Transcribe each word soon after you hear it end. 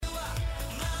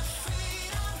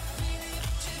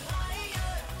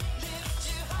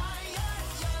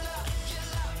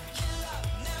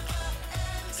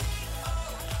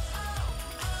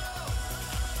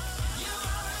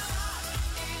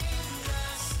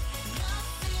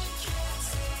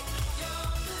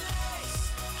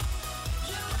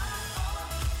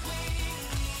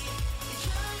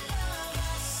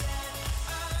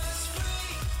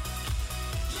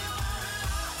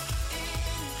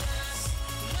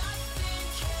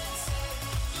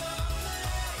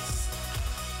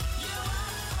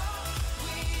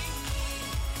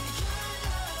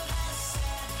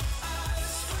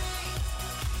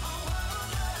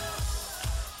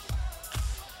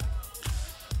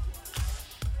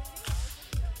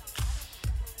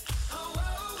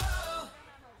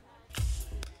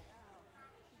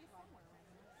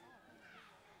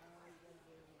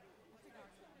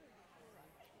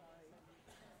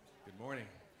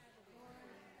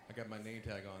I got my name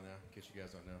tag on now, in case you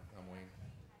guys don't know. I'm Wayne,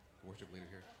 the worship leader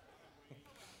here.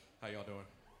 How y'all doing?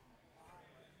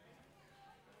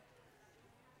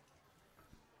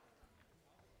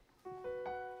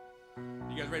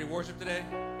 You guys ready to worship today?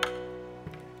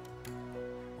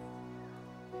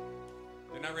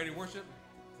 They're not ready to worship?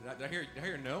 Did I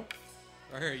hear no?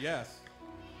 Or I hear yes?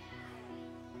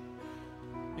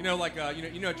 You know, like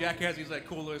Jack has these like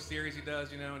cool little series he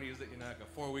does, and he's like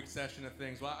a 4-week session of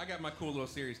things. Well, I got my cool little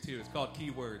series too. It's called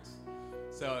Keywords.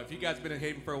 So if you guys have been in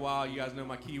Hayden for a while, you guys know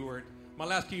my keyword. My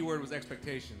last keyword was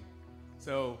expectation.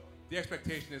 So the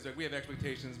expectation is that we have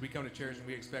expectations. We come to church and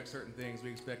we expect certain things.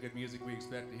 We expect good music. We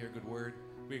expect to hear a good word.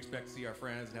 We expect to see our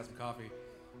friends and have some coffee.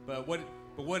 But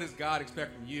what does God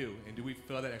expect from you? And do we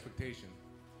fulfill that expectation?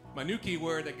 My new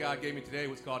keyword that God gave me today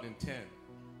was called intent.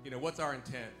 What's our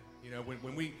intent?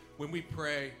 When we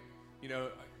pray,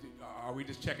 are we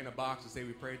just checking a box to say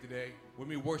we prayed today? When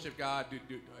we worship God,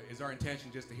 is our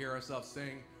intention just to hear ourselves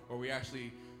sing, or are we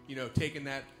actually, taking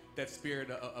that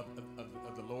spirit of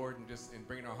the Lord and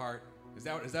bringing our heart? Is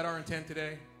that our intent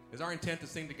today? Is our intent to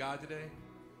sing to God today?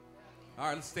 All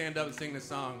right, let's stand up and sing this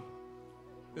song.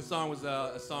 This song was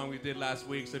a song we did last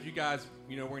week. So if you guys,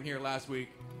 weren't here last week,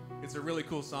 it's a really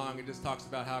cool song. It just talks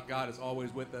about how God is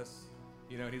always with us.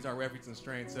 And he's our refuge and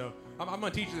strength. So I'm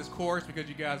going to teach you this chorus because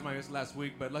you guys might have missed last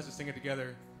week, but let's just sing it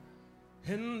together.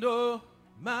 And oh,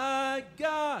 my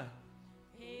God,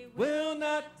 he will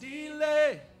not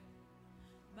delay,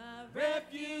 my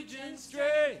refuge and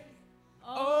strength,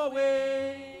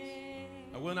 always.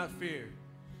 I will not fear.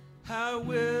 I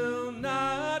will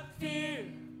not fear.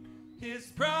 His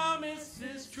promise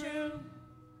is true.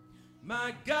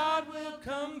 My God will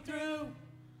come through,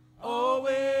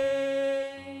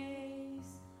 always.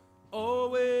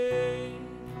 Always.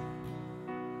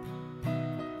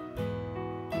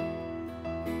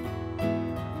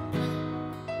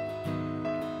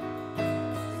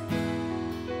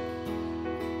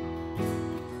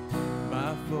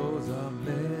 My foes are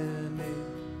many,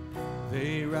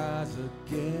 they rise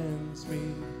against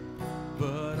me,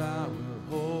 but I will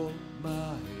hold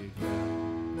my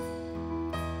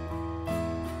ground.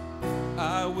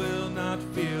 I will not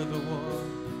fear the war,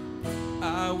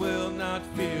 I will not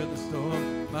fear the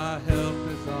storm. My help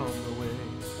is on the way.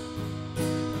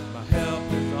 My help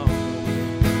is on the way.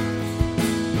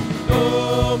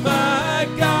 Oh my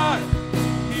God,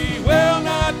 he will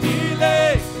not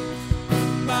delay.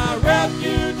 My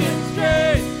refuge and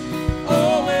strength,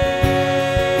 always.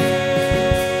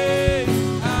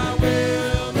 I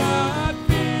will not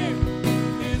fear.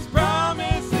 His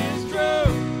promise is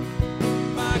true.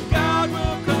 My God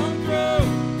will come through,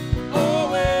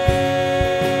 always.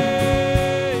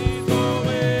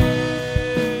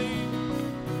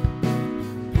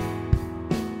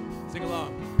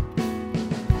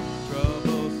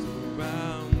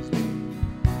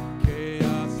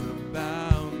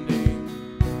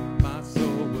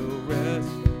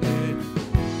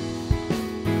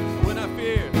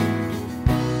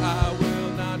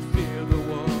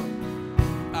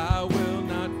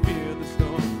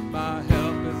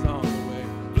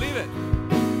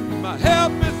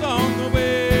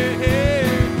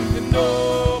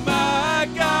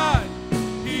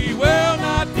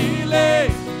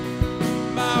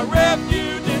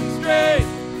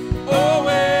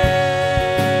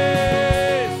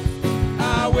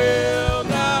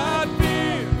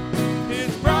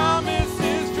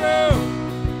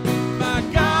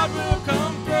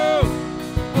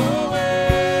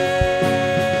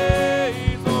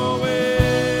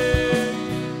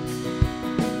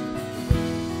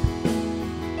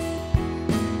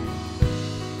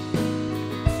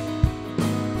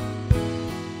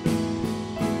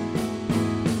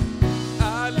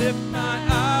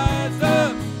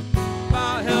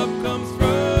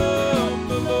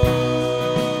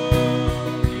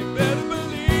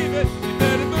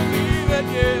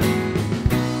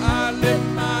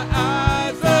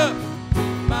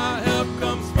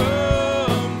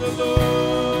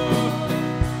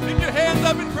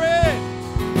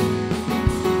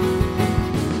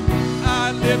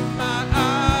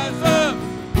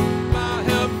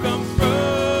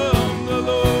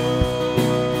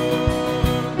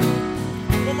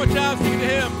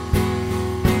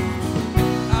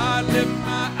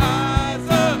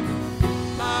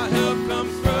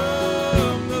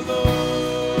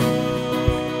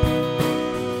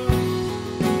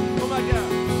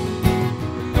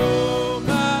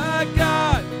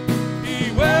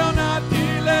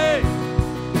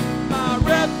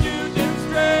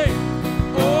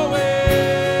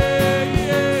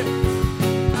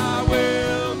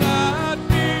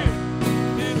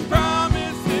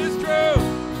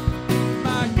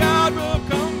 My God.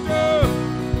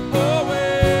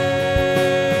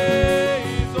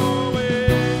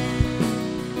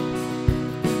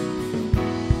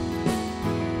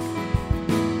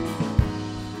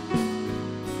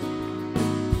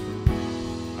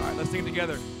 sing it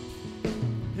together.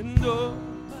 And oh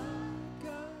my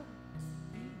God,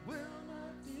 He will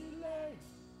not delay,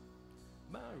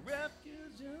 my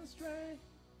refuge and strength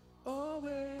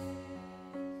always.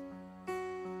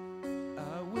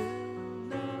 I will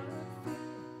not fear.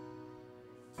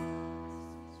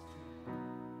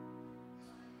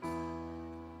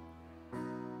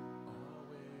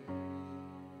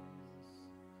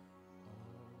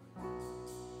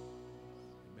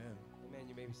 Amen. Amen.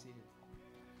 You may be seated.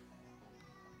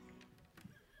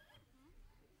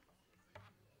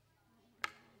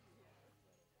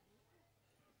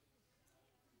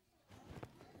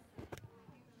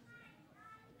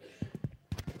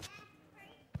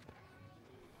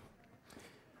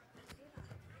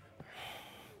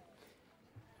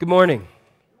 Good morning.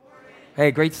 Hey,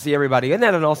 great to see everybody. Isn't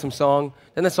that an awesome song?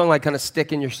 Doesn't that song like kind of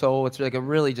stick in your soul? It's like a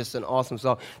really just an awesome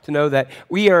song to know that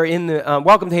we are in the,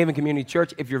 welcome to Haven Community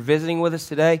Church. If you're visiting with us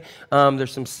today,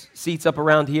 there's some seats up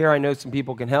around here. I know some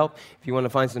people can help. If you want to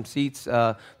find some seats,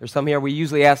 there's some here. We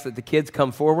usually ask that the kids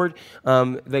come forward.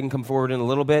 They can come forward in a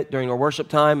little bit during our worship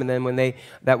time, and then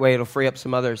that way it'll free up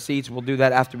some other seats. We'll do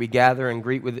that after we gather and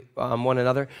greet with one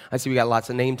another. I see we got lots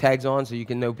of name tags on, so you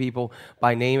can know people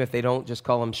by name. If they don't, just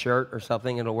call them Shirt or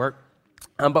something. It'll work.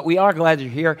 But we are glad you're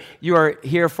here. You are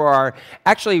here for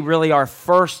our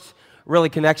first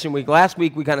connection week. Last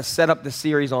week, we kind of set up the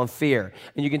series on fear.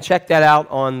 And you can check that out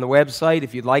on the website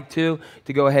if you'd like to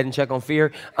go ahead and check on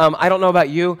fear. I don't know about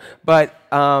you, but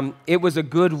it was a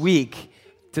good week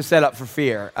to set up for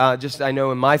fear. I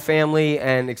know in my family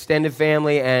and extended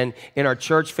family and in our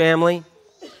church family,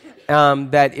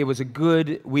 that it was a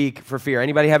good week for fear.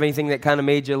 Anybody have anything that kind of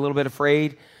made you a little bit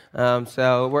afraid?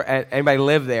 Anybody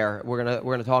live there? We're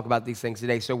gonna talk about these things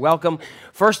today. So welcome.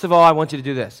 First of all, I want you to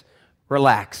do this.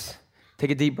 Relax.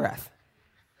 Take a deep breath.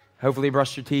 Hopefully you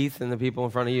brush your teeth and the people in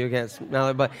front of you can't smell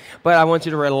it. But I want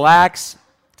you to relax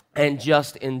and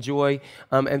just enjoy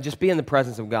and just be in the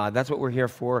presence of God. That's what we're here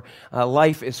for.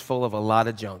 Life is full of a lot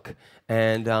of junk.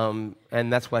 And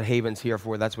that's what Haven's here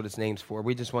for. That's what its name's for.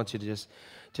 We just want you to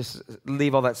just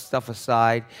leave all that stuff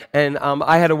aside. And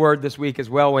I had a word this week as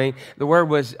well, Wayne. The word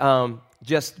was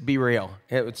just be real.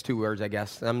 It's 2 words, I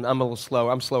guess. I'm a little slow.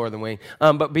 I'm slower than Wayne.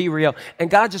 But be real. And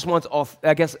God just wants,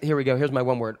 here we go. Here's my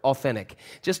one word, authentic.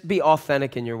 Just be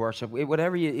authentic in your worship.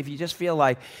 Whatever if you just feel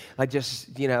like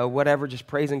just, whatever, just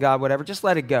praising God, whatever, just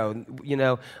let it go.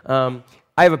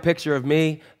 I have a picture of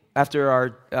me after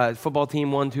our football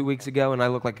team won 2 weeks ago, and I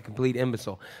look like a complete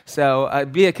imbecile. So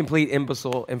be a complete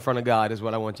imbecile in front of God is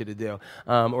what I want you to do.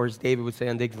 Or as David would say,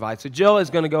 undignified. So Jill is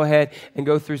going to go ahead and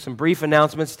go through some brief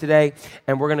announcements today,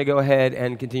 and we're going to go ahead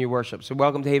and continue worship. So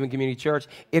welcome to Haven Community Church.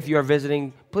 If you are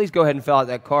visiting, please go ahead and fill out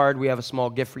that card. We have a small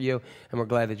gift for you, and we're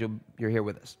glad that you're here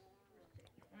with us.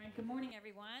 All right, good morning, everyone.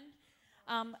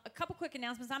 A couple quick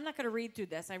announcements. I'm not going to read through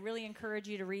this. I really encourage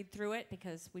you to read through it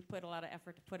because we put a lot of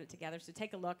effort to put it together, so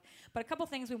take a look. But a couple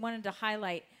things we wanted to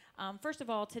highlight. First of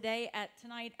all, tonight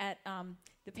at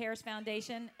the Paris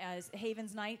Foundation as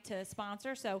Haven's Night to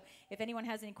sponsor. So if anyone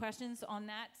has any questions on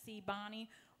that, see Bonnie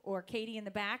or Katie in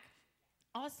the back.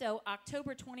 Also,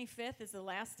 October 25th is the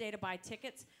last day to buy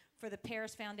tickets for the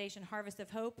Paris Foundation Harvest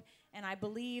of Hope, and I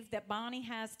believe that Bonnie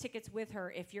has tickets with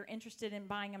her. If you're interested in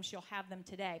buying them, she'll have them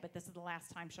today, but this is the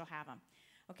last time she'll have them,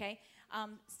 okay?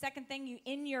 Second thing,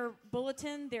 in your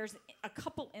bulletin, there's a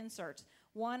couple inserts.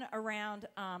 One around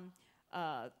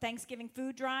Thanksgiving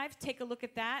food drive. Take a look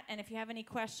at that, and if you have any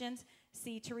questions,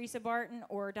 see Teresa Barton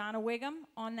or Donna Wiggum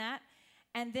on that.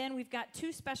 And then we've got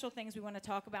 2 special things we want to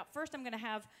talk about. First, I'm going to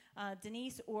have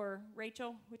Denise or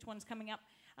Rachel, which one's coming up,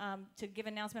 to give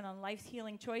an announcement on Life's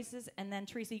Healing Choices. And then,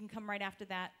 Teresa, you can come right after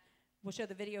that. We'll show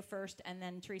the video first, and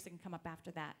then Teresa can come up after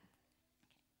that.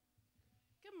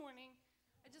 Good morning.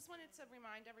 I just wanted to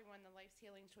remind everyone the Life's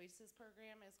Healing Choices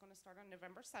program is going to start on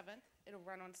November 7th. It'll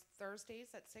run on Thursdays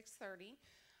at 6:30.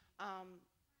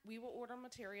 We will order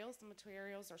materials. The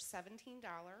materials are $17.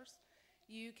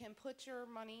 You can put your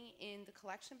money in the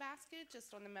collection basket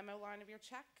just on the memo line of your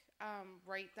check.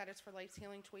 Write that it's for Life's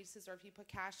Healing Choices, or if you put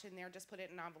cash in there, just put it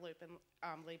in an envelope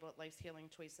and label it Life's Healing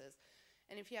Choices.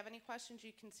 And if you have any questions,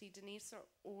 you can see Denise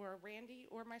or Randy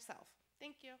or myself.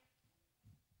 Thank you.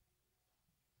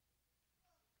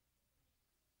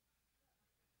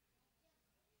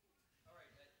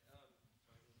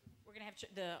 We're going to have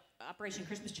the Operation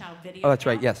Christmas Child video. Oh, that's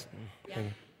now. right, yes. Yeah.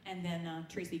 And then,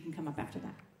 Teresa, you can come up after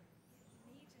that.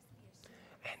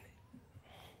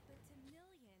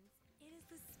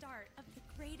 Of the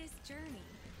greatest journey.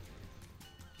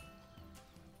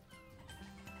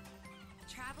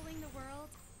 Traveling the world,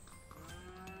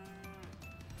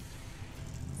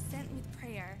 sent with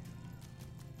prayer.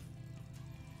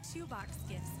 Shoebox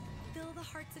gifts fill the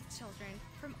hearts of children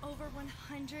from over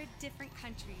 100 different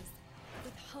countries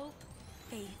with hope,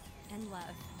 faith, and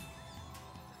love.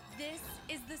 This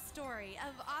is the story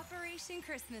of Operation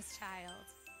Christmas Child.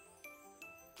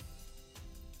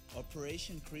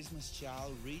 Operation Christmas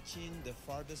Child reaching the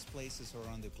farthest places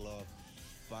around the globe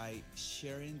by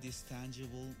sharing this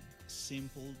tangible,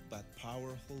 simple, but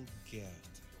powerful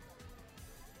gift.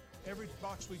 Every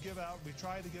box we give out, we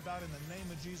try to give out in the name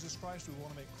of Jesus Christ. We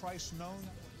want to make Christ known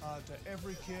to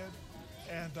every kid.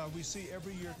 And we see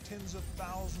every year tens of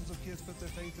thousands of kids put their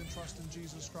faith and trust in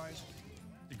Jesus Christ.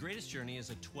 The Greatest Journey is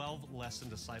a 12-lesson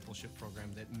discipleship program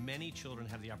that many children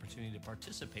have the opportunity to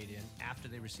participate in after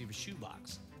they receive a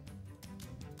shoebox.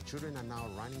 Children are now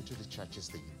running to the churches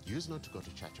they used not to go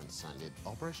to church on Sunday.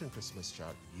 Operation Christmas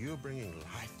Child, you're bringing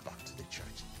life back to the church.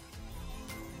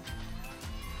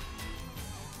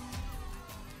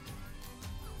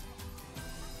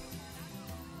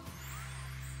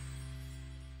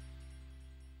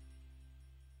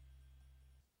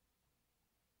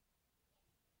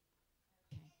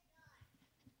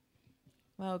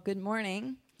 Well, good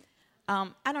morning.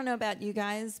 I don't know about you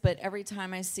guys, but every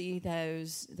time I see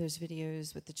those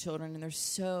videos with the children and they're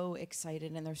so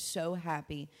excited and they're so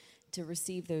happy to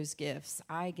receive those gifts,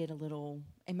 I get a little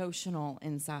emotional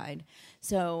inside.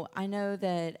 So I know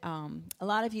that a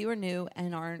lot of you are new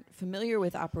and aren't familiar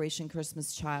with Operation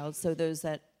Christmas Child, so those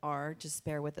that are, just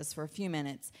bear with us for a few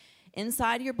minutes.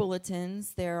 Inside your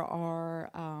bulletins, there are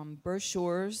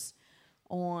brochures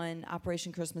on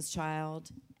Operation Christmas Child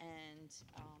and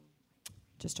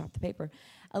just dropped the paper,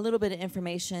 a little bit of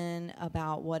information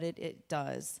about what it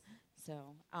does. So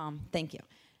thank you.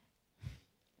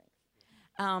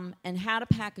 And how to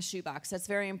pack a shoebox. That's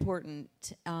very important.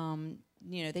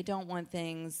 They don't want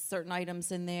certain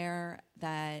items in there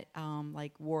that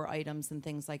like war items and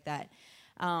things like that.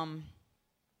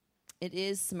 It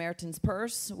is Samaritan's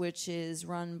Purse, which is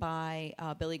run by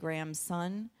Billy Graham's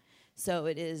son. So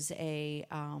it is a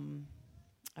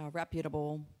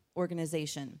reputable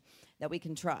organization that we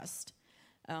can trust.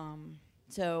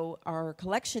 So our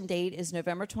collection date is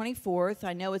November 24th.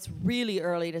 I know it's really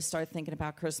early to start thinking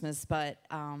about Christmas, but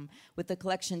with the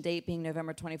collection date being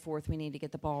November 24th, we need to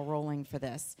get the ball rolling for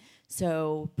this.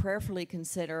 So prayerfully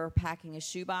consider packing a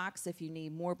shoebox. If you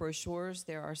need more brochures,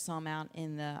 there are some out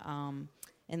in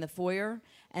the foyer.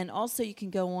 And also you can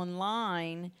go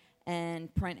online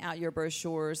and print out your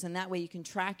brochures, and that way you can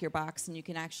track your box and you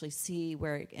can actually see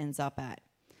where it ends up at.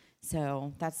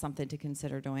 So that's something to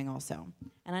consider doing also.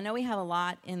 And I know we have a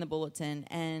lot in the bulletin,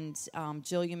 and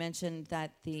Jill, you mentioned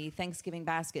that the Thanksgiving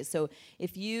basket. So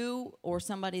if you or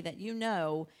somebody that you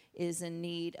know is in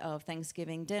need of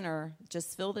Thanksgiving dinner,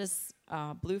 just fill this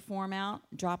blue form out,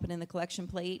 drop it in the collection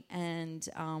plate, and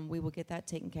we will get that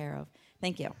taken care of.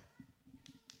 Thank you.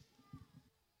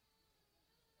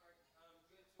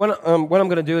 What I'm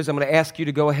going to do is I'm going to ask you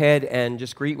to go ahead and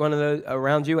just greet one of those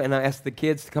around you, and I ask the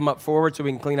kids to come up forward so we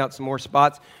can clean out some more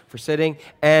spots for sitting.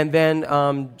 And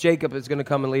then Jacob is going to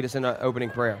come and lead us in an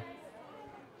opening prayer.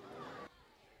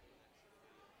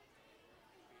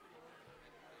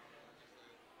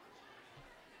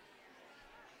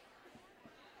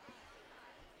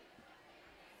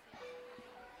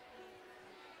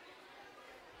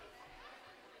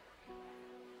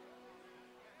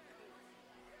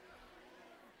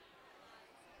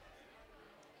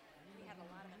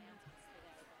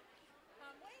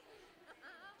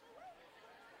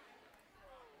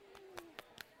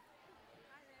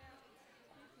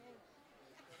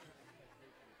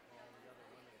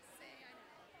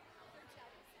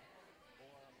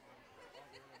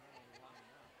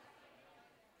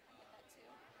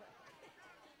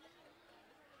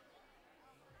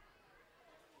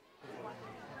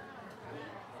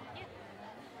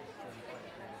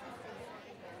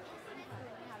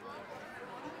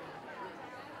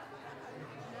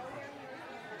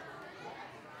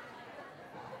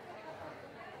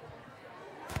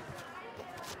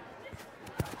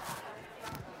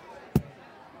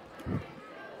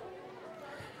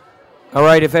 All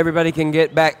right, if everybody can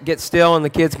get still and the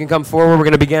kids can come forward, we're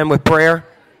going to begin with prayer.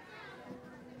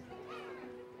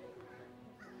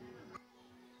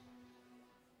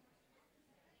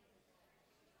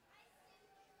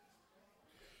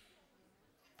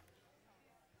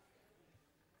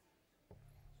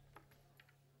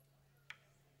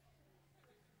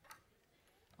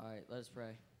 All right, let us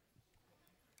pray.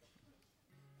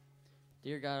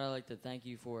 Dear God, I'd like to thank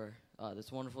you for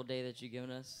this wonderful day that you've given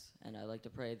us, and I'd like to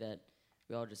pray that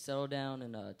we all just settle down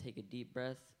and take a deep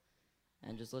breath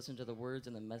and just listen to the words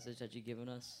and the message that you've given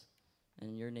us.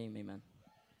 In your name, amen.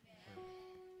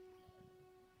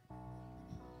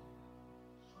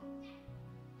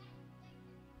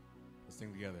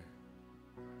 sing together.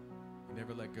 You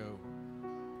never let go.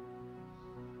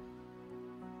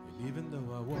 And even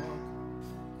though I walk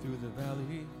through the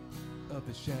valley of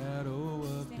the shadow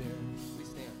of death, Please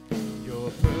stand. your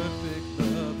perfect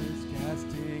love is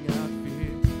casting out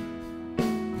fear.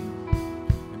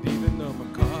 And even though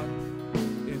I'm caught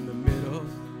in the middle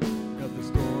of the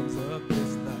storms of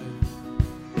this life,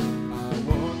 I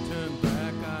won't turn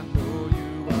back. I know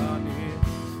you are near,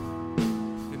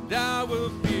 and I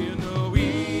will fear no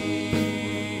evil,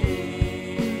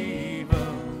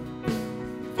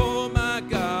 for my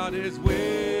God is with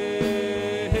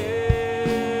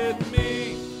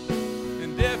me.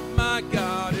 And if my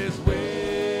God is with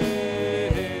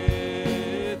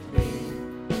me,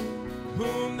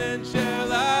 whom then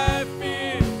shall I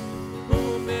fear?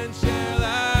 Whom then shall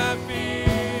I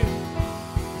fear?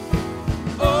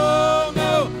 Oh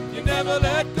no, you never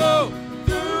let go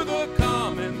through the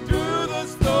calm and through the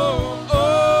storm.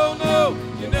 Oh no,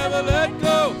 you never let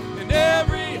go in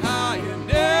every high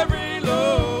and every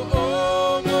low.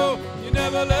 Oh no, you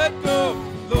never let go.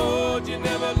 Lord, you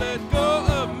never let go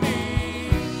of me.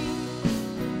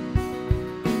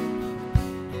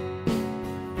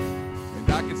 And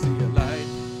I can see a light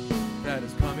that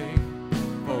is coming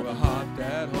for a heart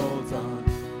that holds on.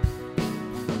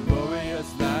 A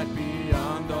glorious light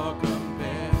beyond all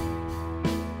compare.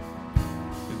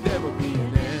 And there will be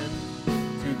an end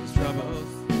to these troubles,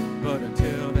 but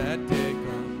until that day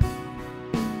comes,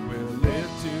 we'll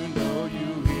live to know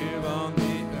you here on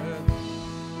the earth.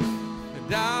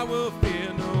 And I will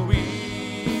fear no evil,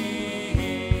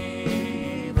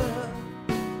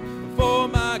 for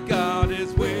my God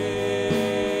is with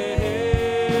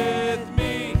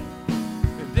me.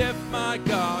 And if my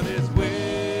God is with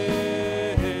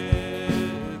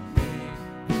me,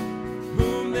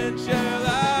 whom then shall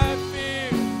I fear?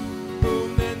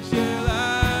 Whom then shall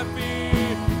I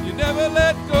fear? You never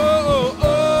let go,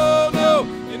 oh no,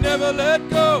 you never let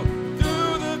go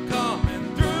through the calm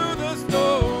and through the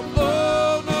storm.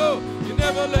 Oh no, you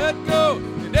never let go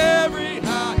in every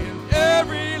high and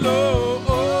every low.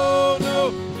 Oh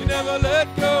no, you never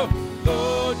let go.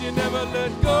 Lord, you never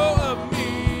let go of me.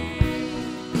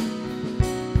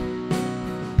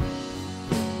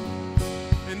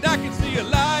 And I can see a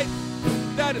light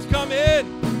that is coming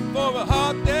for a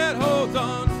heart that holds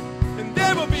on. And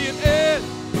there will be an end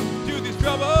to these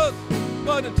troubles,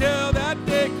 but until that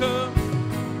day comes,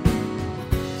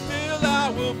 still I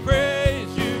will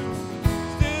praise you.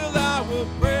 Still I will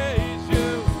praise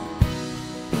you.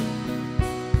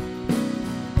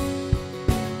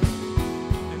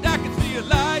 And I can see a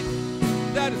light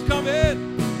that is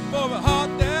coming for a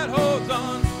heart that holds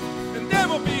on. And there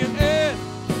will be an end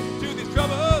to these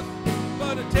troubles,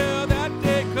 but until that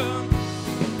day comes,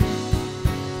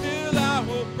 still I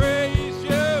will praise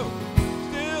you.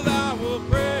 Still I will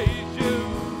praise you.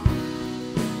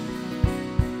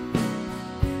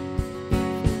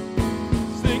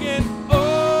 Singing,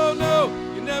 oh no,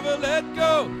 you never let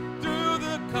go through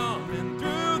the calm and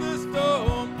through the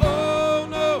storm. Oh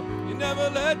no, you never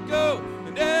let go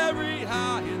in every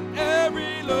high and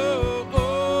every low.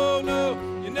 Oh no,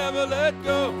 you never let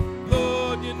go.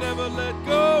 Lord, you never let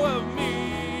go of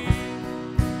me.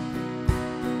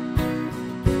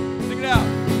 Sing it out.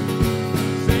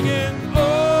 Singing,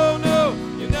 oh no,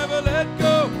 you never let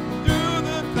go through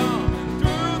the calm and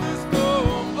through the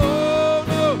storm. Oh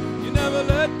no, you never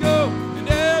let go in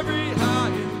every high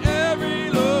and every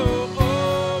low.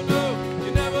 Oh no,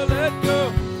 you never let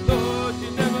go. Lord,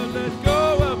 you never let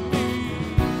go of me.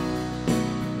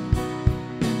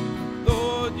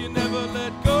 Lord, you never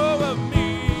let go of me.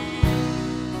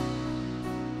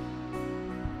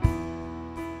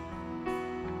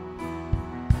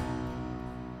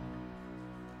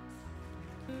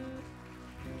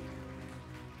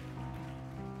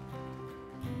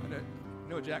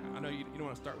 Jack, I know you don't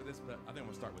want to start with this, but I think I'm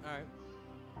going to start with it. All right.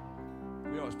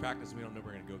 We always practice and we don't know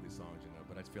where we're going to go with these songs,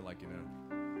 but I just feel like, I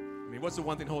mean, what's the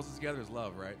one thing that holds us together is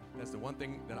love, right? That's the one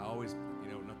thing that I always,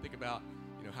 think about,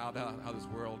 how this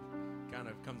world kind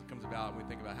of comes about, and we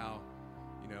think about how,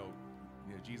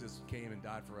 Jesus came and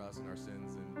died for us and our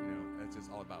sins, and, that's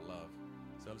just all about love.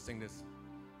 So let's sing this.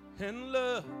 And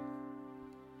love,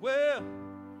 well,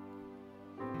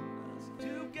 us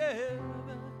together.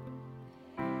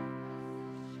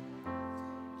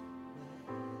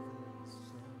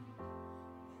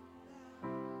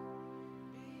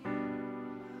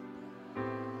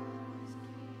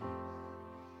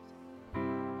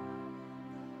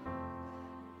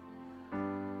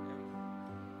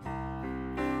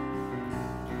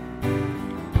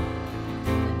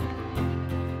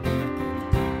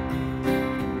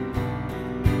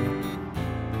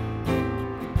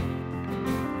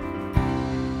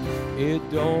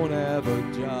 it don't have a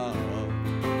job.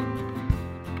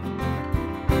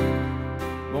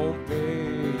 Won't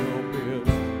pay your bills,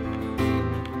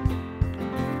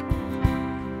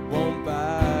 won't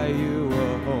buy you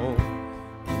a home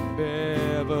in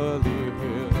Beverly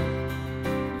Hills.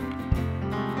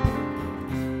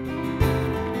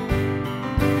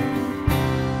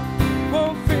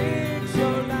 Won't fix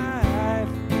your life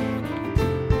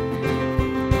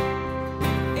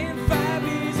in 5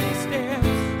 easy steps.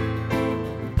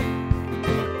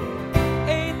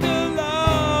 Ain't the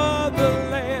law the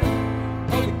land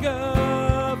of the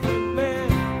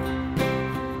government?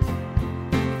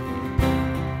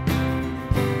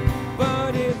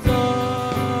 But it's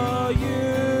all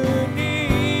you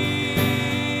need,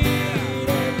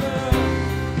 and love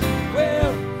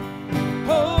will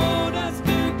hold us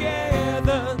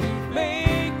together,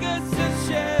 make us a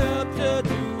shelter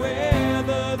to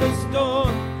weather the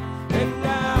storm. And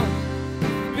I'll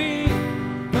be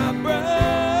my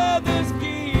brother's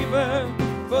keeper,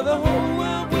 for the whole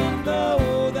world will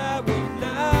know that we're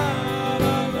not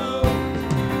alone.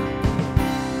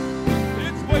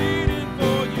 It's waiting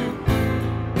for you,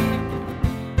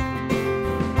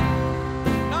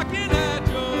 knocking at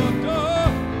your door.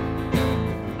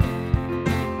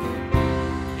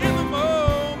 In the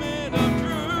moment of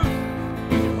truth,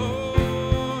 when you're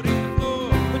holding the floor,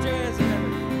 put your hands together.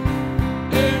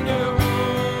 And you're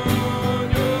on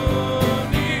your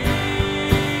knees,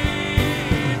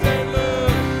 and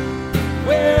love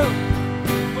will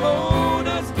hold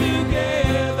us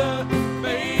together,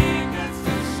 make us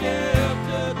a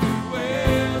shelter to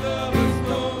weather the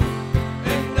storm.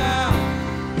 And I'll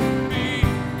be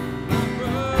my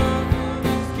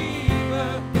brother's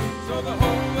keeper, so the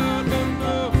whole world will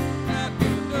know that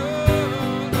we're not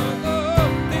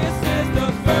alone. This is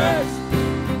the first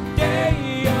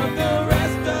day of the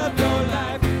rest of your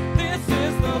life. This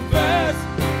is the first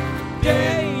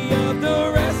day of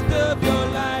the rest of your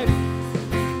life.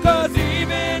 'Cause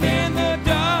even in the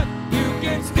dark, you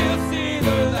can still see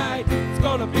the light. It's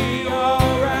gonna be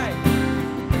alright.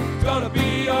 It's gonna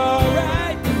be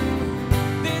alright.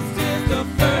 This is the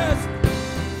first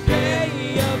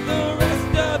day of the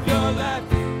rest of your life.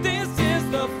 This is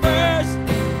the first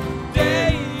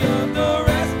day of the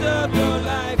rest of your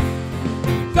life.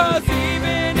 'Cause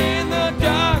even in the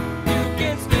dark, you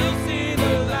can still see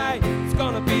the light. It's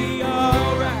gonna be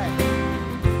alright.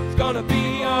 It's gonna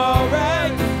be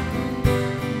alright.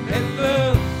 And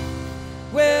love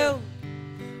will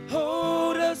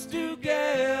hold us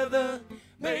together,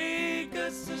 make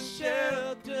us a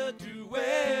shelter to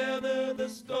weather the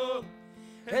storm.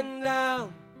 And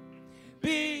I'll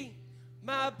be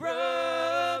my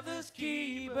brother's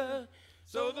keeper,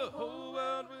 so the whole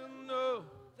world will know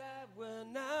that we're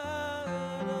not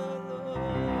alone.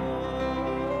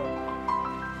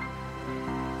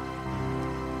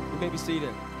 You may be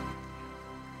seated.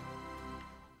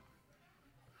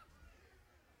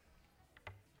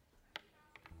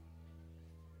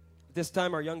 At this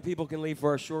time, our young people can leave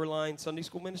for our Shoreline Sunday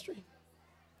School ministry.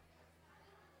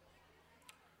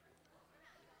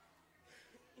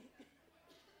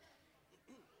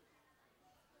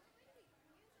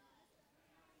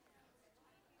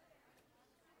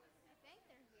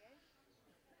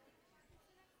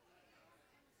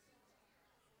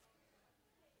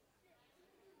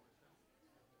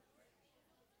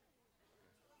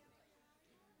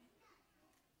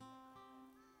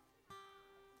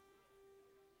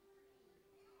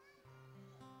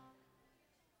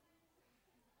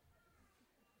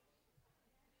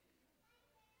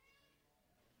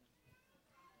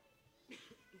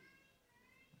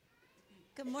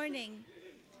 Good morning.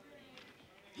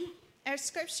 Our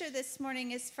scripture this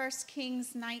morning is 1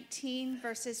 Kings 19,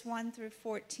 verses 1 through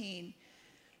 14.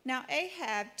 Now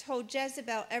Ahab told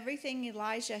Jezebel everything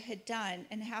Elijah had done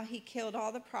and how he killed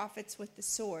all the prophets with the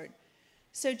sword.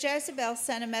 So Jezebel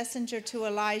sent a messenger to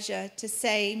Elijah to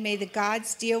say, "May the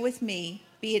gods deal with me,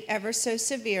 be it ever so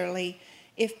severely,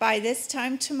 if by this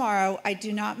time tomorrow I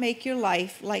do not make your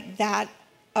life like that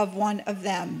of one of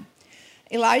them."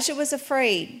 Elijah was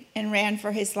afraid and ran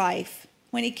for his life.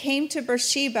 When he came to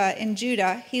Beersheba in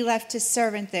Judah, he left his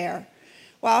servant there,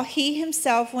 while he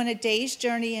himself went a day's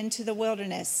journey into the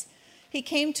wilderness. He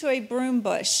came to a broom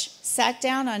bush, sat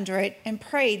down under it, and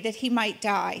prayed that he might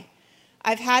die.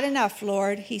 "I've had enough,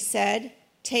 Lord," he said.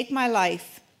 "Take my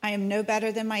life. I am no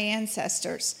better than my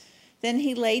ancestors." Then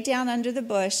he lay down under the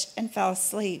bush and fell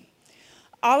asleep.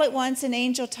 All at once an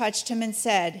angel touched him and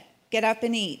said, "Get up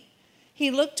and eat." He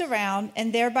looked around,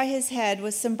 and there by his head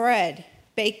was some bread,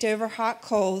 baked over hot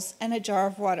coals, and a jar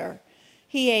of water.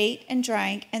 He ate and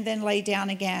drank and then lay down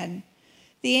again.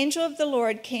 The angel of the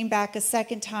Lord came back a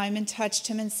second time and touched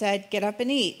him and said, "Get up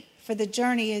and eat, for the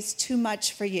journey is too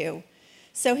much for you."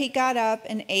 So he got up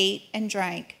and ate and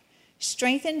drank.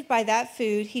 Strengthened by that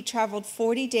food, he traveled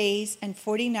 40 days and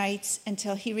 40 nights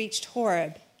until he reached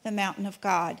Horeb, the mountain of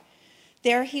God.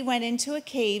 There he went into a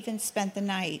cave and spent the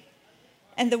night.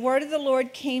 And the word of the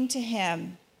Lord came to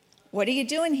him, "What are you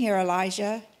doing here,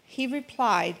 Elijah?" He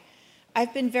replied,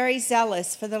 "I've been very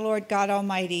zealous for the Lord God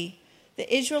Almighty.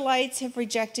 The Israelites have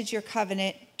rejected your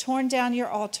covenant, torn down your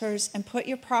altars, and put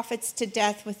your prophets to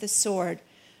death with the sword.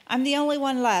 I'm the only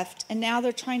one left, and now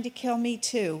they're trying to kill me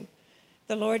too."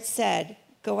 The Lord said,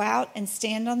 "Go out and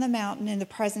stand on the mountain in the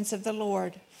presence of the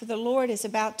Lord, for the Lord is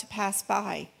about to pass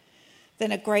by."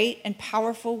 Then a great and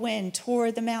powerful wind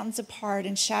tore the mountains apart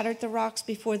and shattered the rocks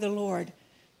before the Lord,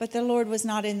 but the Lord was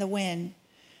not in the wind.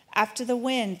 After the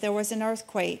wind there was an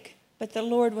earthquake, but the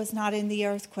Lord was not in the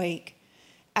earthquake.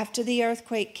 After the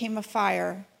earthquake came a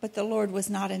fire, but the Lord was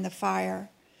not in the fire.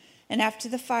 And after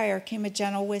the fire came a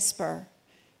gentle whisper.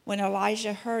 When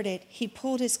Elijah heard it, he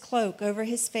pulled his cloak over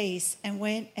his face and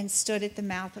went and stood at the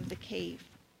mouth of the cave.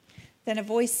 Then a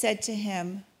voice said to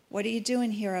him, "What are you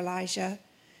doing here, Elijah?"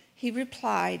 He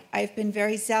replied, "I have been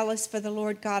very zealous for the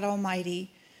Lord God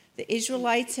Almighty. The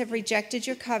Israelites have rejected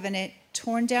your covenant,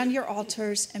 torn down your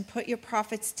altars, and put your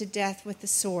prophets to death with the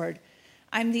sword.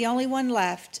 I'm the only one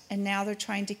left, and now they're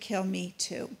trying to kill me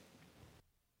too."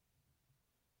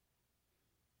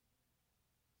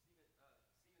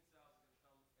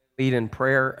 Lead in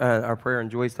prayer, our prayer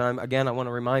and joy's time. Again, I want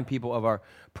to remind people of our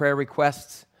prayer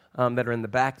requests that are in the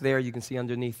back there. You can see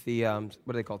underneath the,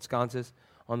 what are they called, sconces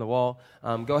on the wall.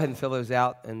 Go ahead and fill those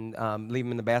out and leave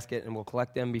them in the basket, and we'll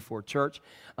collect them before church.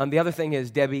 The other thing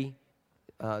is Debbie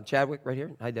Chadwick right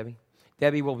here. Hi, Debbie.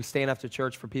 Debbie will be staying after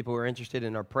church for people who are interested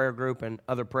in our prayer group and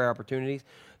other prayer opportunities.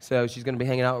 So she's going to be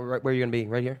hanging out right where you're going to be,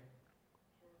 right here?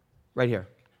 Right here.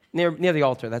 Near the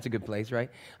altar. That's a good place, right?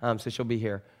 So she'll be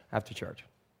here after church.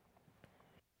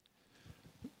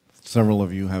 Several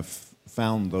of you have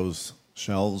found those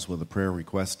shelves with the prayer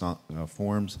request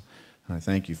forms, and I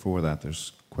thank you for that.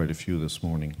 There's quite a few this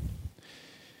morning.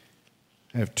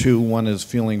 I have two. One is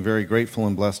feeling very grateful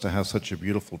and blessed to have such a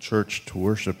beautiful church to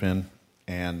worship in,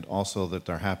 and also that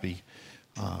they're happy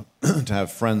to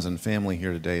have friends and family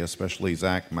here today, especially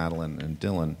Zach, Madeline, and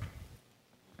Dylan.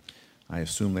 I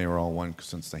assume they are all one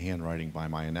since the handwriting by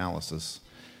my analysis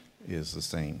is the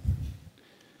same.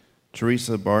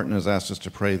 Teresa Barton has asked us to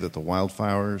pray that the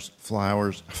wildflowers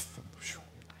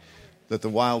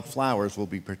will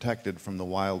be protected from the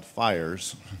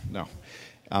wildfires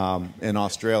in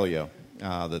Australia,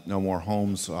 that no more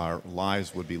homes or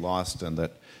lives would be lost, and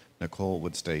that Nicole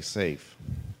would stay safe.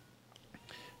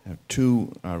 I have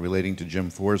two relating to Jim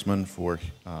Forsman for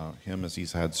him as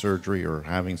he's had surgery or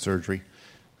having surgery,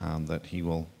 that he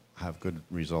will have good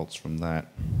results from that.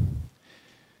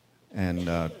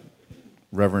 And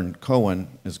Reverend Cohen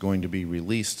is going to be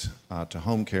released to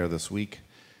home care this week,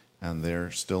 and they're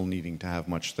still needing to have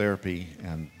much therapy,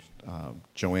 and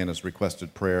Joanna's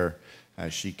requested prayer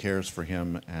as she cares for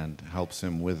him and helps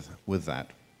him with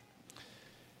that.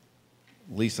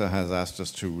 Lisa has asked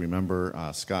us to remember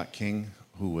Scott King,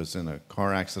 who was in a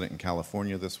car accident in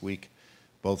California this week.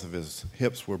 Both of his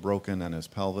hips were broken and his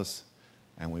pelvis,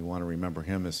 and we want to remember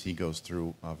him as he goes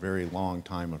through a very long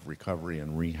time of recovery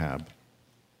and rehab.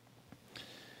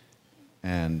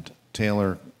 And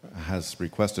Taylor has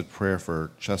requested prayer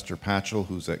for Chester Patchell,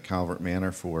 who's at Calvert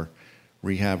Manor for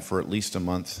rehab for at least a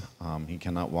month. He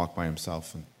cannot walk by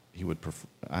himself, and he would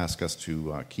ask us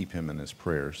to keep him in his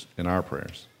prayers, in our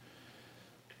prayers.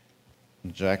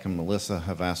 Jack and Melissa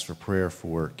have asked for prayer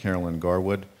for Carolyn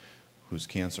Garwood, whose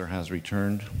cancer has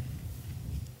returned.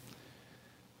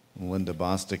 Linda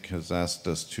Bostic has asked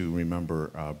us to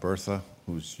remember Bertha,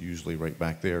 who's usually right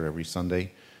back there every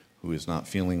Sunday, who is not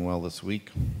feeling well this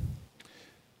week.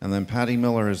 And then Patty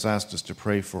Miller has asked us to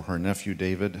pray for her nephew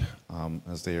David,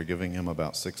 as they are giving him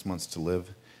about 6 months to live.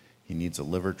 He needs a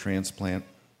liver transplant,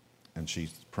 and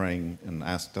she's praying and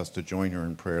asked us to join her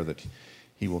in prayer that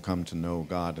he will come to know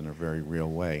God in a very real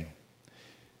way.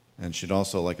 And she'd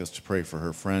also like us to pray for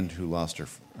her friend who lost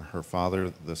her father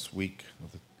this week,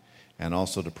 and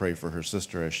also to pray for her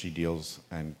sister as she deals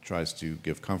and tries to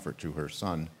give comfort to her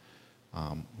son,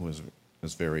 who is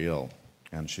very ill,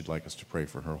 and she'd like us to pray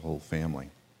for her whole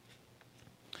family.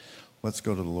 Let's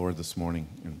go to the Lord this morning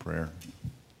in prayer.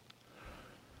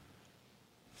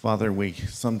 Father, we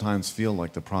sometimes feel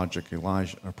like the prophet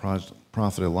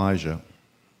Elijah,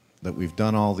 that we've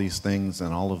done all these things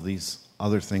and all of these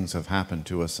other things have happened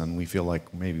to us, and we feel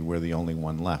like maybe we're the only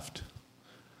one left.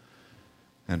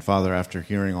 And Father, after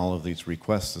hearing all of these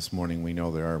requests this morning, we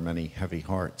know there are many heavy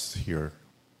hearts here.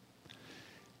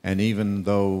 And even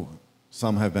though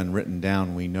some have been written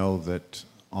down, we know that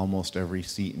almost every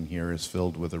seat in here is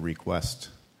filled with a request,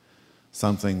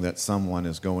 something that someone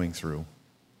is going through.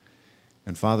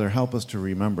 And Father, help us to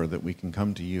remember that we can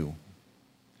come to you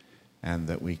and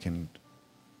that we can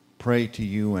pray to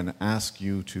you and ask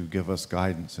you to give us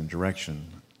guidance and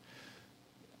direction.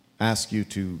 Ask you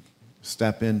to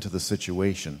step into the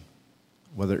situation,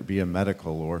 whether it be a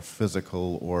medical or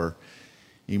physical or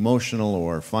emotional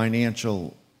or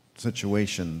financial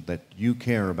situation, that you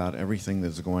care about everything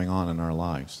that's going on in our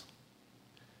lives.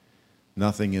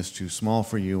 Nothing is too small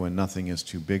for you and nothing is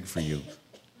too big for you.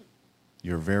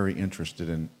 You're very interested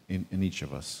in each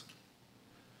of us.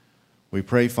 We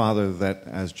pray, Father, that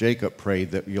as Jacob prayed,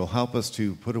 that you'll help us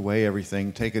to put away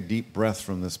everything, take a deep breath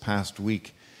from this past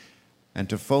week, and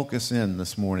to focus in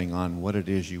this morning on what it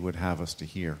is you would have us to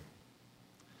hear.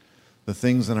 The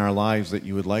things in our lives that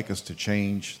you would like us to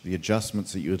change, the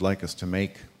adjustments that you would like us to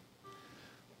make,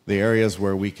 the areas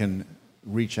where we can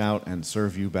reach out and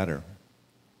serve you better.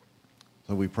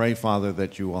 So we pray, Father,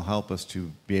 that you will help us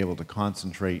to be able to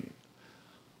concentrate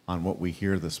on what we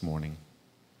hear this morning.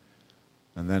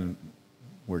 And then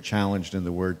we're challenged in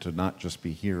the word to not just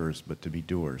be hearers, but to be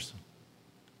doers.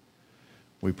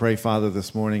 We pray, Father,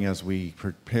 this morning as we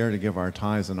prepare to give our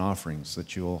tithes and offerings,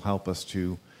 that you will help us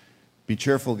to be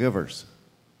cheerful givers.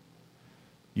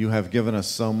 You have given us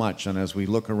so much, and as we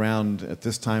look around at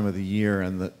this time of the year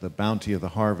and the bounty of the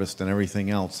harvest and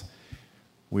everything else,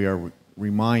 we are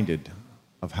reminded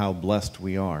of how blessed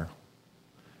we are.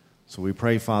 So we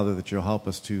pray, Father, that you'll help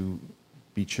us to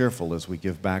be cheerful as we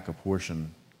give back a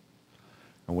portion.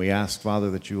 And we ask,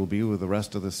 Father, that you will be with the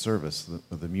rest of this service,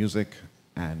 the music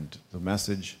and the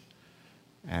message,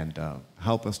 and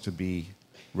help us to be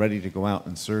ready to go out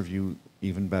and serve you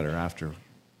even better after.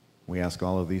 We ask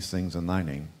all of these things in thy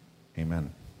name.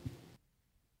 Amen.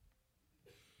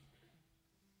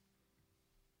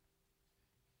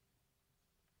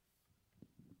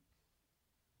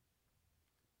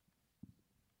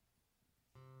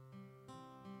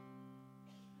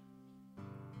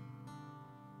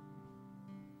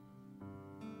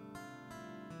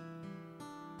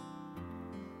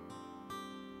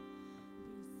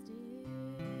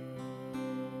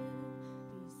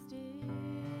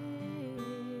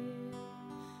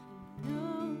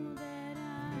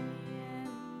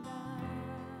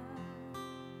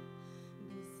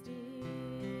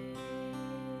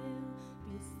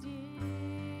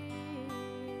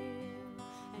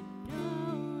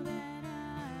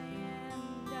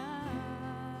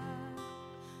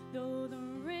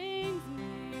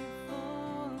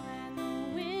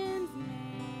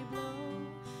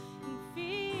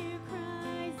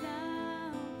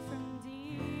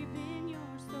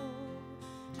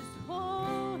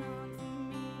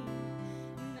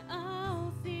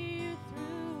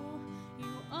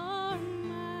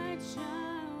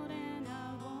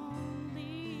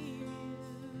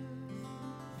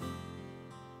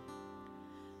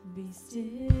 Be still,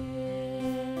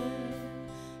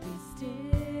 be still,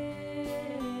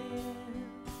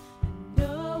 and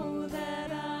know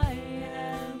that I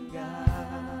am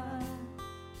God.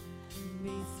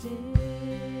 Be still,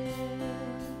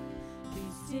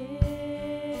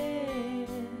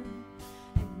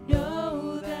 and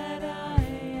know that I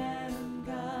am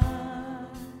God.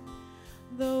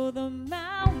 Though the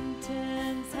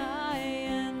mountains high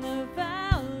and the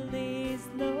valleys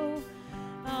low,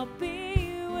 I'll be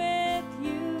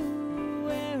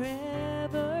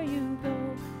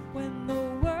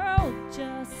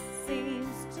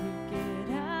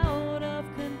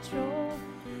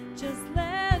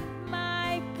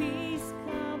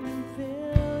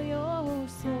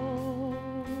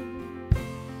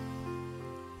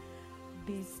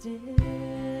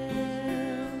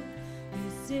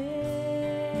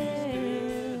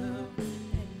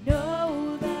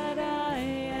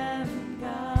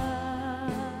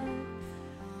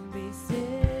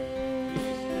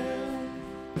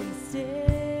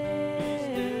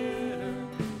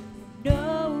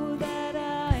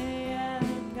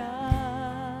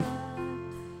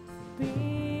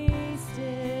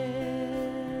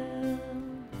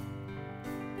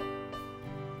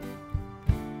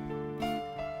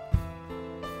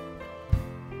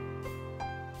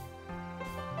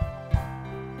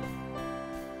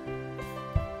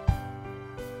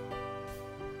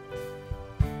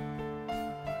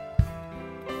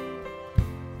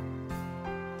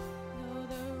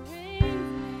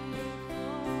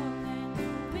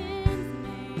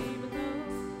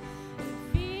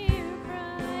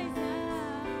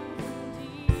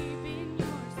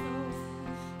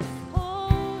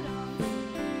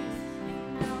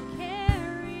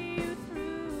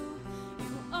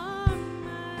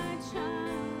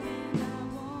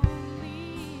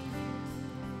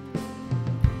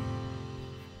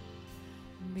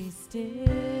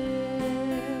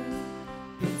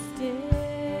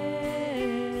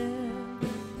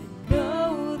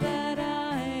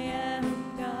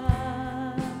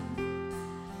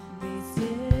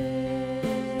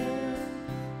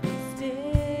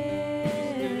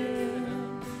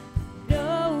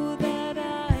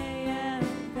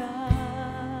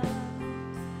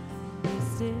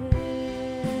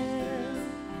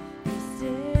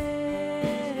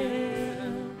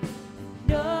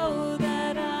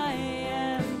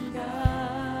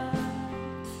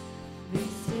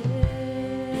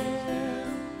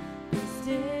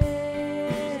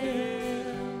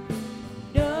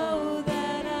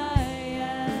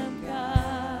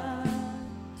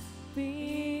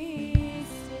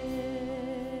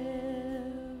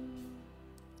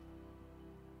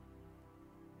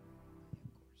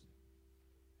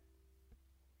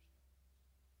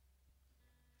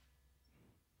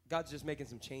God's just making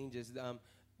some changes.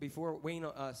 Before Wayne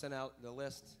sent out the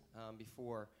list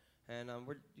before, and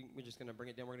we're just going to bring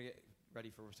it down. We're going to get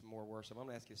ready for some more worship. I'm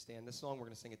going to ask you to stand. This song we're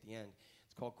going to sing at the end.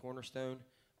 It's called Cornerstone,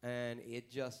 and it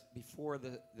just, before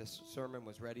this sermon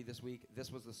was ready this week,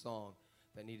 this was the song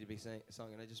that needed to be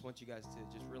sung, and I just want you guys to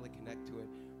just really connect to it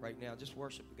right now. Just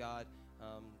worship God.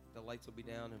 The lights will be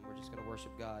down, and we're just going to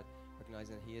worship God,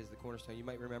 recognizing that He is the cornerstone. You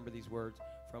might remember these words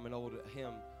from an old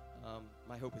hymn,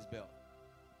 My Hope is Built.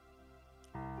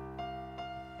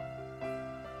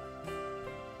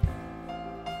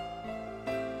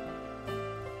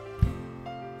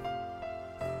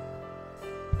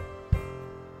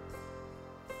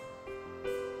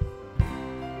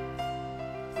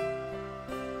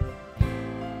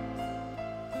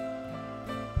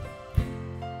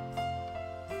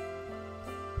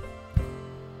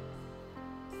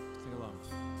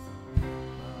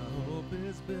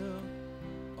 Built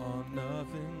on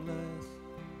nothing less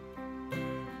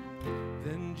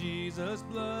than Jesus'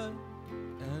 blood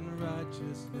and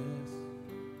righteousness.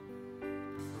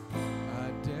 I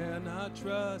dare not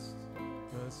trust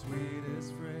the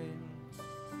sweetest frame,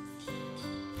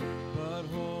 but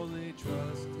wholly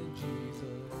trust in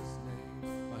Jesus'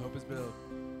 name. My hope is built.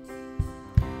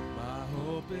 My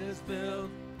hope is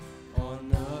built on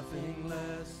nothing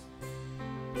less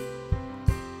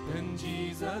than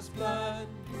Jesus' blood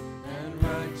and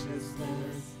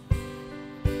righteousness.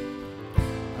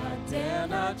 I dare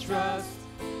not trust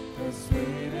the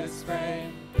sweetest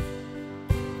fame,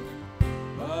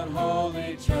 but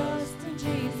wholly trust in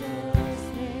Jesus'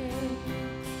 name.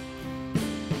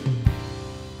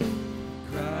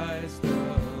 Christ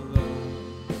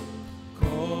alone,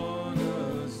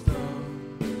 cornerstone,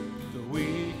 the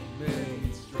weak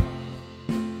made strong,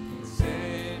 the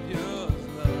Savior's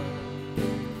love.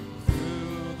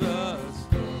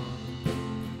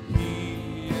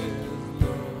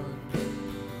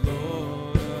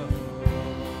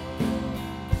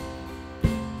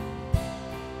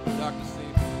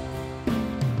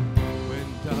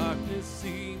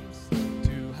 Seems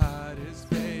to hide his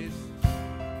face,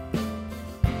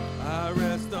 I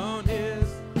rest on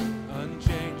his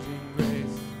unchanging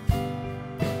grace.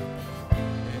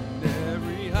 In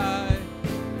every high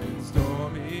and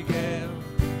stormy gale,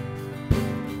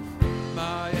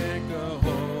 my anchor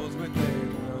holds within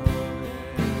the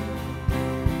veil.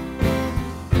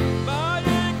 My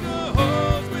anchor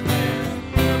holds within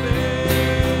the veil.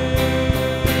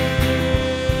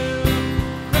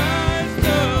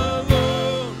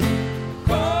 Christ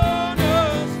alone,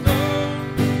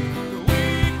 cornerstone, the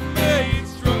weak made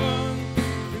strong,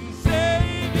 in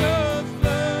Savior's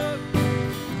love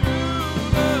through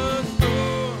the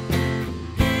storm.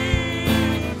 He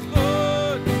is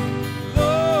Lord,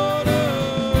 Lord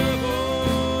of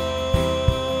all.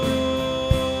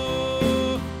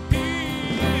 He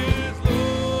is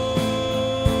Lord,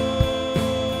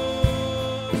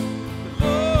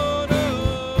 Lord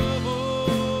of all.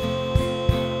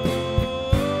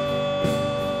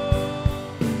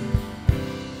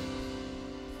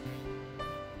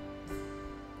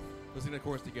 Let's sing that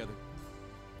chorus together.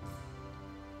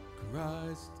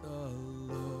 Christ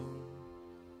alone,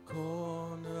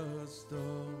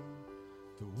 cornerstone,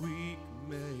 the weak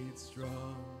made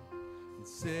strong, and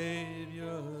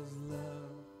Savior's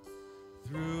love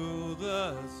through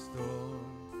the storm.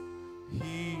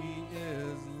 He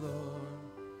is Lord,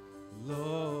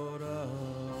 Lord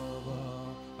of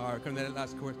all. All right, come to that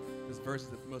last chorus. This verse is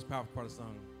the most powerful part of the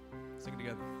song. Sing it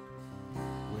together.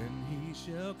 When he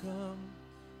shall come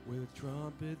with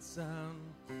trumpet sound,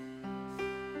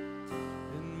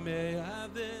 and may I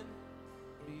then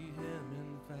be him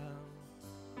and found,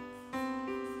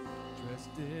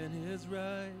 dressed in his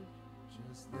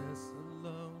righteousness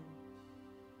alone,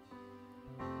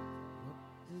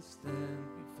 up to stand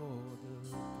before the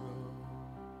throne.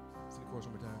 Sing the chorus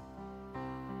one more time.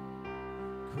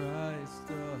 Christ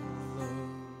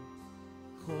alone,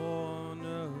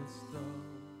 cornerstone,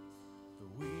 the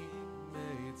weak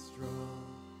made strong,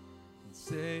 and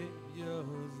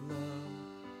Savior's love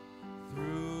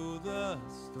through the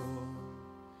storm.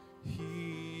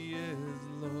 He is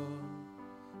Lord,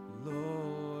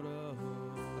 Lord of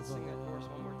all. Let's sing that chorus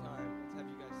one more time. Let's have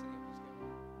you guys sing it.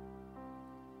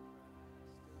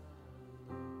 Let's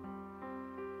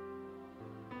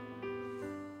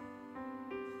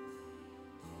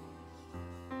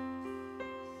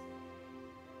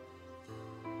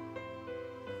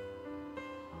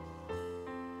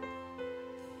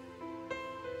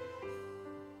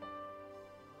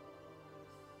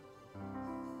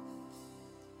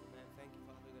Amen. Thank you,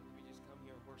 Father, that we just come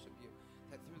here and worship you,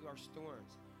 that through our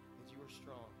storms, that you are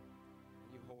strong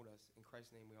and you hold us. In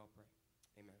Christ's name we all pray.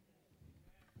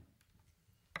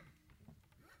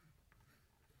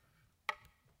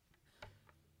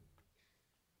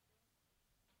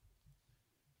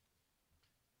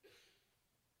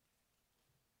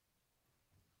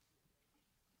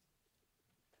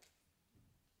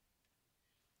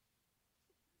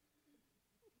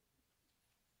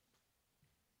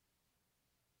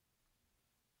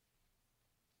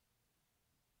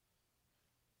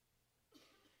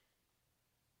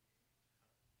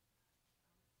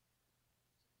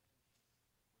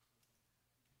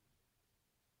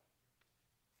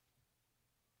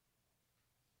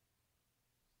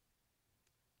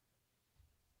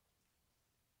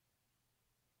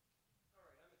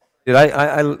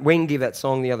 Dude, Wayne gave that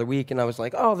song the other week, and I was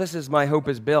like, oh, this is My Hope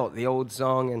Is Built, the old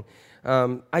song.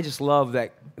 And I just love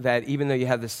that even though you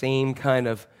have the same kind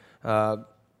of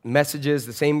messages,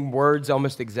 the same words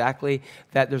almost exactly,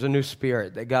 that there's a new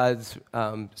spirit, that God's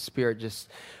spirit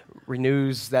just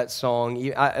renews that song.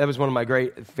 That was one of my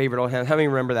great favorite old hymns. How many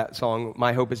remember that song,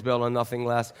 My Hope Is Built on Nothing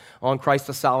Less? On Christ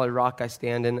the solid rock I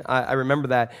stand in. I remember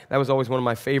that. That was always one of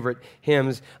my favorite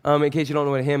hymns. In case you don't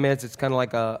know what a hymn is, it's kind of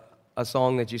like a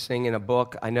song that you sing in a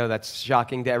book. I know that's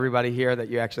shocking to everybody here that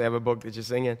you actually have a book that you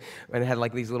sing in, and it had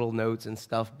like these little notes and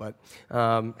stuff, but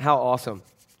how awesome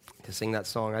to sing that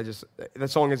song. That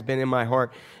song has been in my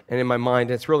heart and in my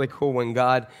mind. It's really cool when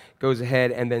God goes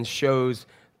ahead and then shows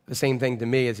the same thing to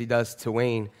me as he does to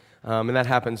Wayne, and that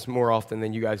happens more often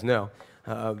than you guys know.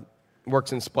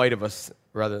 Works in spite of us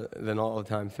rather than all the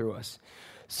time through us.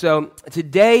 So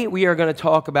today we are going to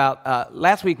talk about,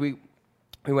 last week we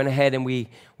went ahead and we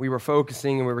were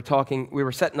focusing and we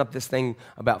were setting up this thing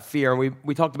about fear, and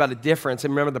we talked about a difference.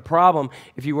 And remember the problem,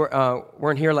 if you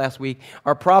weren't here last week,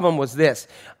 our problem was this,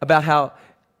 about how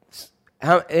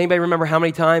anybody remember how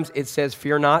many times it says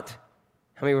fear not?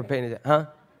 How many were paying attention? Huh?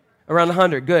 Around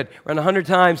 100, good. Around 100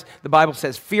 times the Bible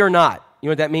says fear not. You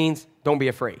know what that means? Don't be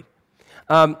afraid.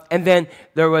 And then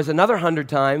there was another 100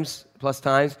 times, plus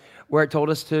times, where it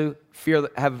told us to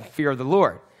have fear of the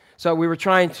Lord. So we were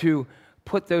trying to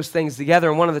put those things together,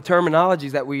 and one of the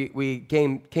terminologies that we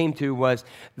came to was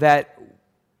that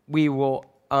we will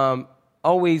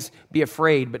always be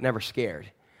afraid but never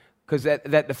scared, because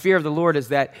that the fear of the Lord is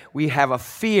that we have a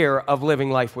fear of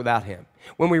living life without him.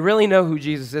 When we really know who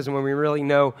Jesus is and when we really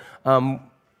know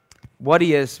what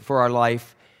he is for our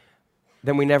life,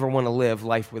 then we never want to live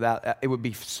life without. It would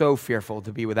be so fearful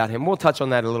to be without him. We'll touch on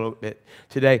that a little bit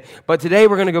today, but today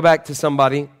we're going to go back to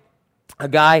somebody, a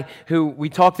guy who we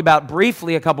talked about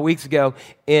briefly a couple weeks ago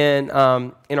in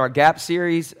our Gap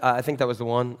series. I think that was the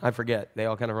one. I forget. They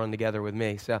all kind of run together with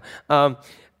me. So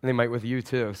they might with you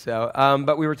too. So,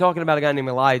 but we were talking about a guy named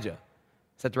Elijah.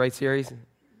 Is that the right series?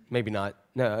 Maybe not.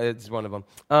 No, it's one of them.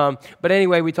 But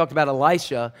anyway, we talked about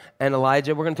Elisha and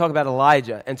Elijah. We're going to talk about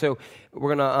Elijah. And so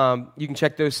we're going to, you can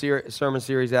check those sermon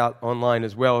series out online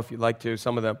as well if you'd like to,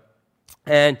 some of them.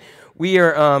 And we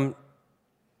are...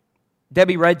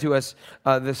 Debbie read to us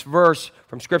this verse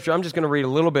from Scripture. I'm just going to read a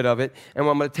little bit of it, and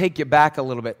I'm going to take you back a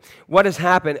little bit. What has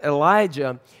happened?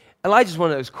 Elijah's one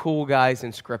of those cool guys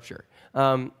in Scripture.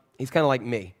 He's kind of like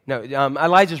me. No,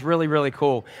 Elijah's really, really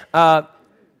cool.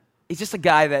 He's just a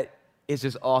guy that is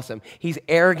just awesome. He's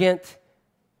arrogant,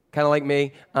 kind of like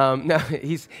me. No,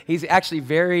 he's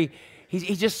actually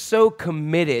he's just so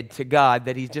committed to God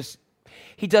that he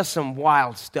does some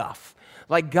wild stuff.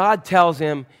 Like God tells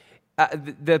him.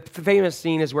 The famous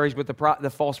scene is where he's with the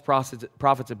false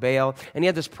prophets of Baal, and he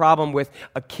had this problem with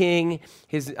a king,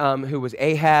 who was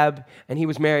Ahab, and he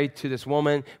was married to this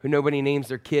woman who nobody names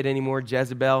their kid anymore,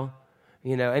 Jezebel.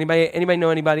 You know, anybody know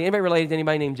anybody? Anybody related to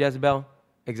anybody named Jezebel?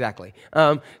 Exactly.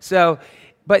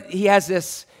 But he has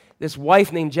this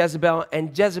wife named Jezebel,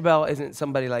 and Jezebel isn't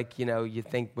somebody like you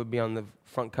think would be on the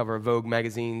front cover of Vogue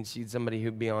magazine. She's somebody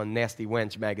who'd be on Nasty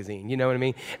Wench magazine. You know what I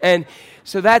mean? And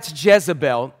so that's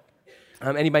Jezebel.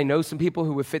 Anybody know some people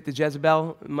who would fit the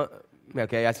Jezebel?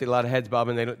 Okay, I see a lot of heads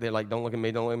bobbing. They're like, don't look at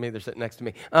me, don't look at me. They're sitting next to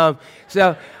me.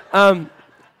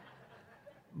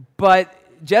 But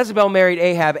Jezebel married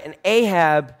Ahab, and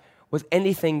Ahab was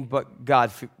anything but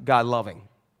God-loving.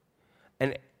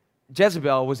 And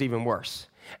Jezebel was even worse.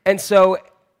 And so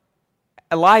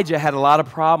Elijah had a lot of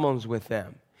problems with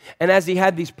them. And as he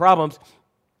had these problems,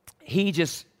 he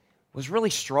just was really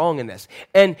strong in this.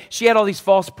 And she had all these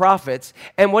false prophets,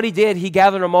 and what he did, he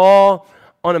gathered them all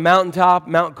on a mountaintop,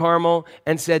 Mount Carmel,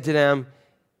 and said to them,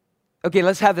 okay,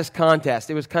 let's have this contest.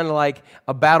 It was kind of like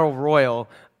a battle royal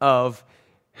of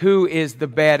who is the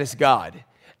baddest God.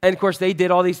 And of course, they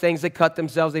did all these things. They cut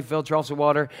themselves, they filled troughs with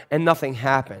water, and nothing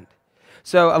happened.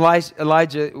 So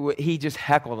Elijah, he just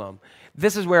heckled them.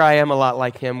 This is where I am a lot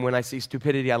like him. When I see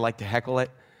stupidity, I like to heckle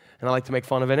it. and I like to make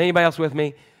fun of it. Anybody else with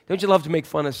me? Don't you love to make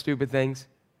fun of stupid things?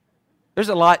 There's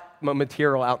a lot of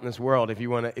material out in this world if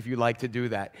you like to do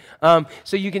that.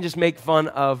 So you can just make fun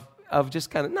of just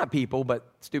kind of, not people, but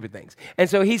stupid things. And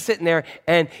so he's sitting there,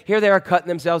 and here they are cutting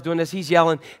themselves doing this. He's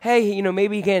yelling, hey,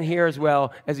 maybe he can't hear as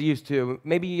well as he used to.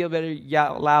 Maybe you better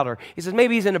yell louder. He says,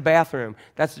 maybe he's in the bathroom.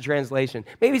 That's the translation.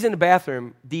 Maybe he's in the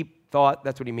bathroom. Deep thought,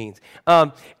 that's what he means.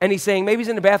 And he's saying, maybe he's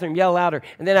in the bathroom, yell louder.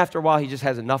 And then after a while, he just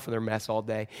has enough of their mess all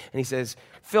day. And he says,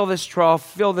 fill this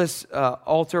trough, fill this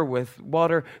altar with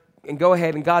water, and go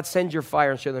ahead, and God, send your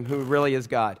fire and show them who really is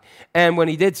God. And when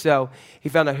he did so, he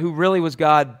found out who really was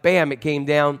God. Bam, it came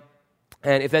down.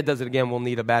 And if that does it again, we'll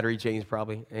need a battery change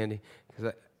probably, Andy.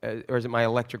 Or is it my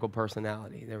electrical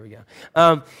personality? There we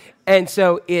go. And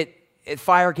so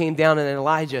fire came down, and then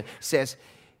Elijah says,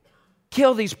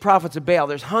 kill these prophets of Baal.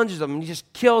 There's hundreds of them. He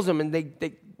just kills them, and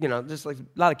they just like a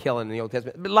lot of killing in the Old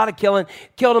Testament. But a lot of killing,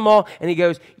 killed them all, and he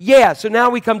goes, yeah, so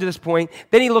now we come to this point.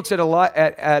 Then he looks at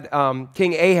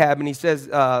King Ahab, and he says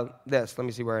this. Let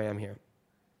me see where I am here.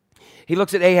 He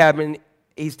looks at Ahab, and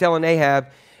he's telling Ahab,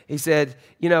 he said,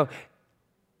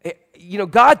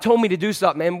 God told me to do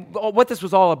something, and what this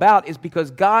was all about is because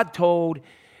God told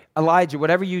Elijah,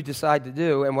 whatever you decide to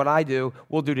do and what I do,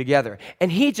 we'll do together.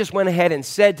 And he just went ahead and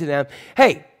said to them,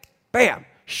 hey, bam,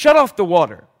 shut off the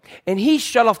water. And he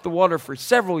shut off the water for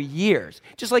several years,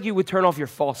 just like you would turn off your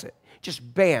faucet.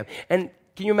 Just bam. And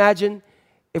can you imagine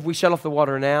if we shut off the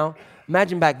water now?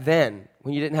 Imagine back then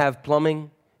when you didn't have plumbing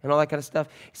and all that kind of stuff.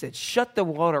 He said, shut the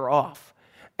water off.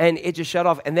 And it just shut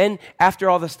off. And then after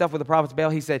all the stuff with the prophets of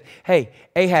Baal, he said, hey,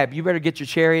 Ahab, you better get your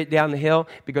chariot down the hill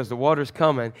because the water's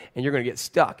coming and you're going to get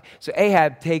stuck. So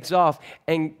Ahab takes off.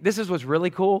 And this is what's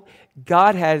really cool.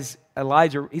 God has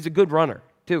Elijah, he's a good runner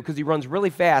too, because he runs really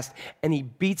fast, and he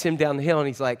beats him down the hill, and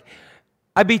he's like,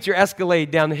 I beat your Escalade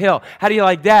down the hill. How do you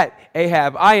like that,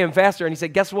 Ahab? I am faster. And he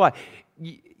said, guess what?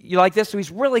 You like this? So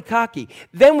he's really cocky.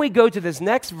 Then we go to this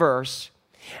next verse,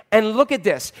 and look at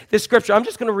this scripture. I'm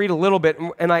just going to read a little bit,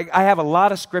 and I have a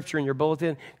lot of scripture in your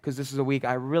bulletin, because this is a week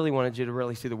I really wanted you to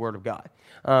really see the Word of God.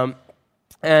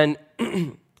 And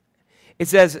it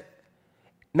says,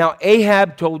 now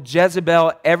Ahab told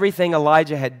Jezebel everything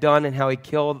Elijah had done and how he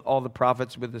killed all the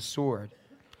prophets with the sword.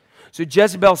 So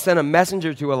Jezebel sent a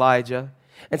messenger to Elijah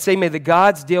and say, may the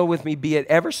gods deal with me, be it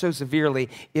ever so severely,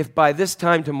 if by this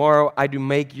time tomorrow I do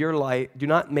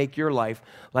not make your life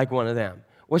like one of them.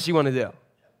 What's she want to do?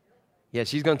 Yeah,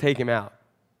 she's going to take him out.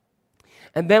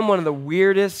 And then one of the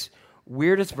weirdest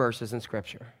verses in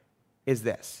Scripture is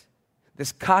this.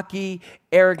 This cocky,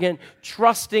 arrogant,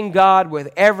 trusting God with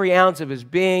every ounce of his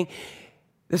being.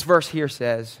 This verse here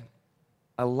says,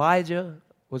 Elijah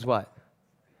was what?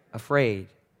 Afraid.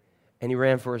 And he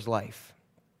ran for his life.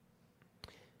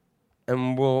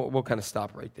 And we'll kind of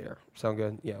stop right there. Sound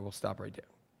good? Yeah, we'll stop right there.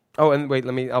 Oh, and wait,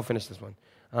 I'll finish this one,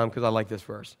 because I like this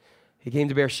verse. He came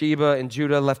to Beersheba in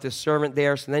Judah, left his servant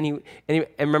there. So then and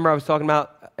remember I was talking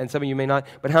about, and some of you may not,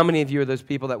 but how many of you are those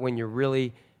people that when you're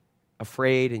really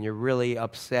afraid and you're really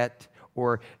upset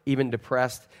or even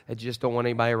depressed that you just don't want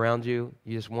anybody around you,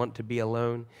 you just want to be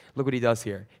alone? Look what he does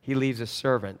here. He leaves a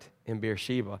servant in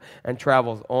Beersheba and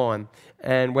travels on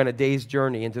and went a day's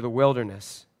journey into the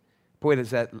wilderness. Boy,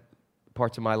 there's that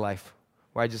parts of my life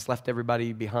where I just left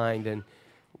everybody behind and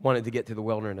wanted to get to the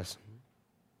wilderness.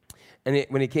 And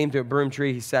when he came to a broom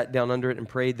tree, he sat down under it and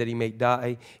prayed that he may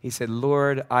die. He said,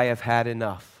 Lord, I have had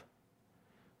enough.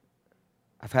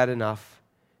 I've had enough.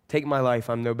 Take my life.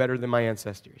 I'm no better than my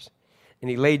ancestors. And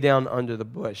he lay down under the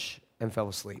bush and fell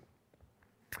asleep.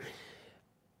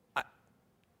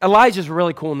 Elijah's a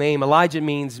really cool name. Elijah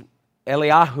means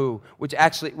Eliyahu,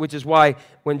 which is why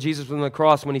when Jesus was on the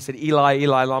cross, when he said, Eli,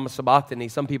 Eli, lama sabachthani,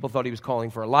 some people thought he was calling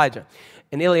for Elijah.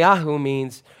 And Eliyahu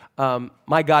means,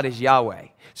 my God is Yahweh.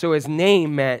 So his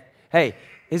name meant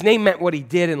what he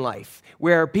did in life,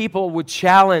 where people would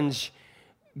challenge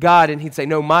God and he'd say,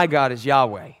 no, my God is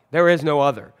Yahweh. There is no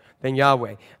other than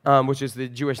Yahweh, which is the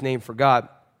Jewish name for God.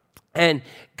 And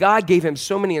God gave him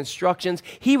so many instructions.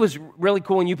 He was really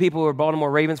cool, and you people who are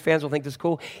Baltimore Ravens fans will think this is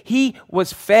cool. He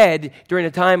was fed during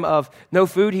a time of no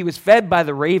food. He was fed by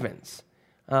the Ravens.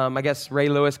 I guess Ray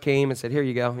Lewis came and said, here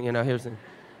you go. Here's the...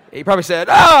 He probably said,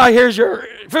 here's your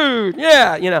food.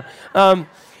 Yeah,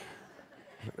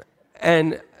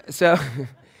 And so,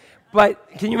 but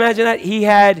can you imagine that? He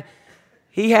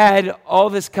had all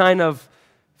this kind of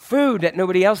food that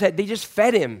nobody else had. They just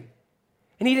fed him.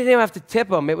 And he didn't even have to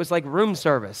tip him. It was like room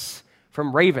service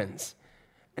from Ravens.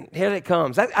 And here it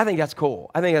comes. I think that's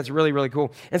cool. I think that's really, really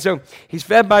cool. And so he's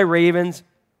fed by ravens.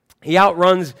 He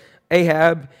outruns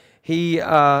Ahab.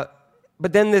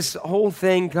 But then this whole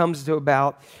thing comes to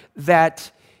about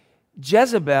that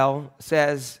Jezebel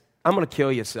says, I'm going to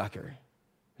kill you, sucker.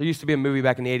 There used to be a movie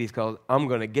back in the 80s called I'm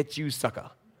Going to Get You, Sucker.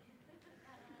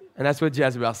 And that's what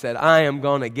Jezebel said. I am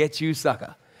going to get you,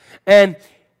 sucker. And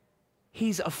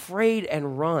he's afraid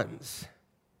and runs.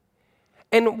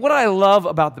 And what I love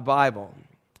about the Bible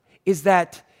is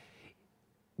that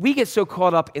we get so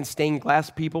caught up in stained glass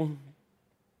people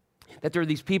that there are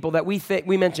these people that we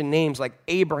mention names like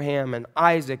Abraham and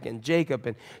Isaac and Jacob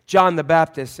and John the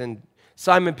Baptist and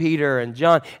Simon Peter and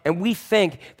John, and we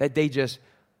think that they just,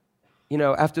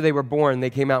 after they were born, they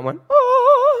came out and went,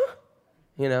 oh,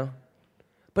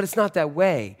 But it's not that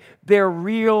way. They're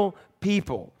real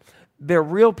people. They're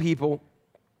real people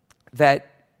that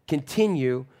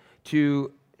continue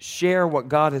to share what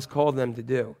God has called them to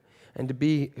do and to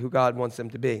be who God wants them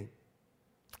to be.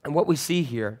 And what we see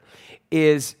here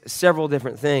is several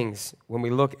different things when we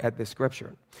look at this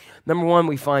scripture. Number one,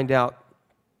 we find out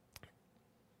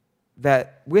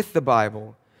that with the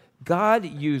Bible, God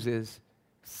uses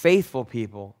faithful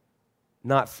people,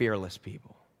 not fearless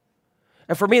people.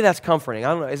 And for me, that's comforting. I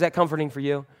don't know, is that comforting for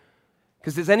you?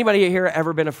 Because has anybody here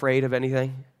ever been afraid of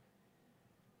anything?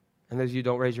 And those of you who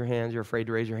don't raise your hands, you're afraid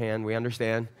to raise your hand. We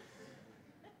understand.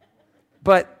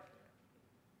 But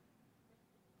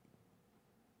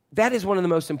that is one of the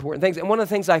most important things. And one of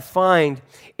the things I find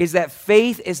is that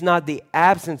faith is not the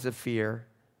absence of fear,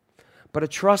 but a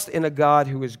trust in a God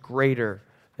who is greater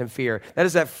than fear. That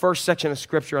is that first section of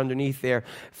Scripture underneath there.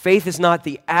 Faith is not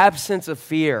the absence of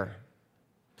fear.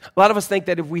 A lot of us think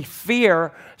that if we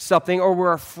fear something or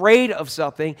we're afraid of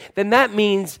something, then that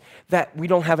means that we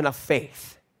don't have enough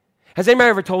faith. Has anybody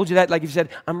ever told you that? Like you said,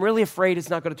 I'm really afraid it's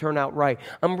not going to turn out right.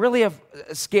 I'm really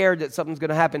scared that something's going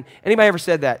to happen. Anybody ever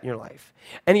said that in your life?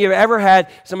 And you've ever had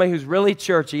somebody who's really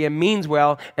churchy and means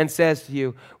well and says to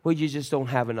you, well, you just don't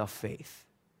have enough faith.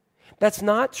 That's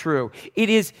not true. It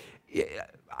is,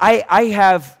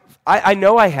 I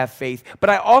know I have faith, but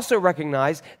I also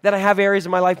recognize that I have areas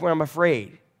in my life where I'm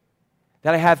afraid,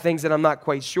 that I have things that I'm not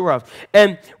quite sure of.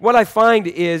 And what I find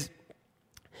is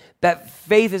that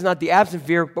faith is not the absence of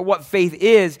fear, but what faith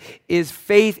is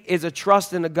faith is a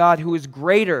trust in a God who is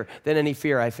greater than any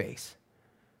fear I face.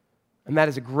 And that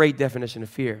is a great definition of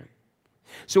fear.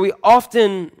 So we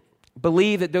often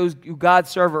believe that those who God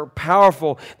serve are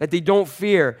powerful, that they don't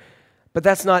fear, but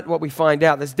that's not what we find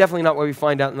out. That's definitely not what we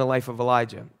find out in the life of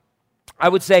Elijah. I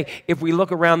would say if we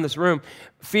look around this room,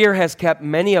 fear has kept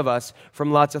many of us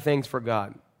from lots of things for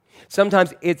God.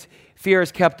 Sometimes fear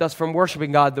has kept us from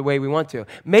worshiping God the way we want to.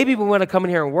 Maybe we want to come in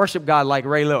here and worship God like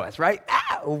Ray Lewis, right?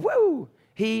 Ah, woo!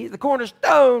 He's the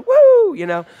cornerstone,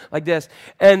 woo! Like this.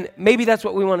 And maybe that's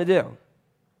what we want to do.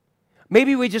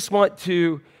 Maybe we just want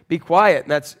to be quiet,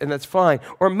 and that's fine.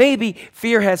 Or maybe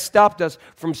fear has stopped us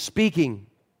from speaking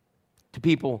to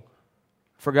people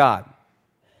for God.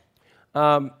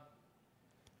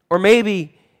 Or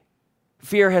maybe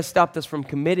fear has stopped us from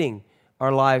committing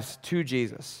our lives to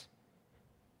Jesus.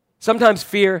 Sometimes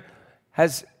fear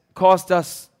has caused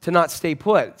us to not stay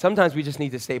put. Sometimes we just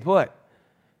need to stay put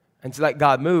and to let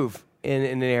God move in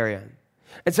an area.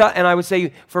 And I would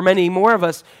say for many more of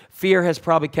us, fear has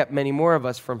probably kept many more of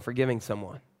us from forgiving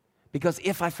someone. Because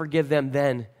if I forgive them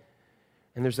then,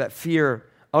 and there's that fear,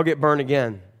 I'll get burned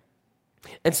again.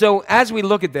 And so as we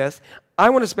look at this,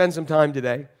 I want to spend some time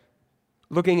today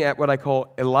looking at what I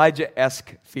call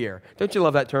Elijah-esque fear. Don't you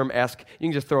love that term, esque? You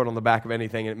can just throw it on the back of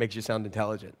anything and it makes you sound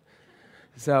intelligent.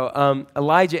 So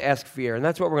Elijah-esque fear, and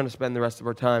that's what we're going to spend the rest of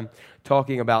our time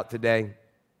talking about today,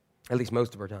 at least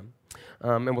most of our time.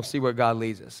 And we'll see where God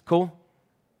leads us. Cool?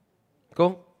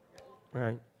 Cool? All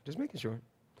right, just making sure.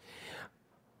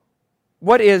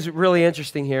 What is really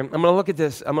interesting here, I'm going to look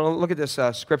at this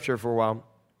scripture for a while.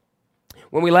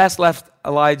 When we last left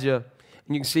Elijah,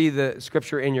 and you can see the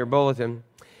scripture in your bulletin,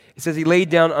 it says he laid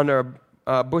down under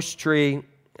a bush tree,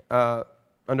 under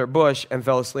a bush, and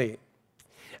fell asleep.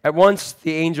 At once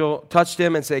the angel touched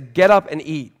him and said, "Get up and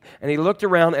eat." And he looked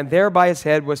around, and there by his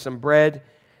head was some bread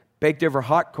baked over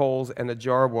hot coals and a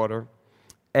jar of water.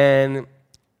 And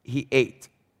he ate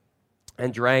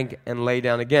and drank and lay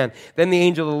down again. Then the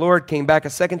angel of the Lord came back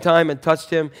a second time and touched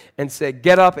him and said,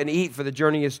 "Get up and eat, for the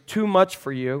journey is too much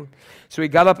for you." So he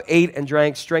got up, ate, and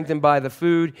drank, strengthened by the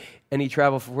food, and he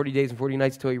traveled for 40 days and 40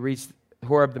 nights until he reached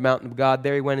Horeb, the mountain of God.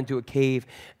 There he went into a cave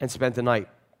and spent the night.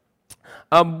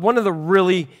 One of the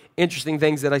really interesting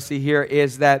things that I see here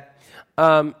is that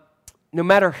no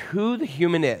matter who the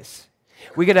human is,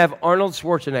 we could have Arnold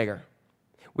Schwarzenegger.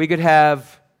 We could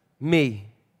have me.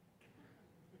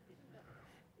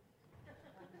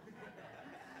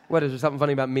 What, is there something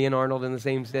funny about me and Arnold in the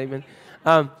same statement?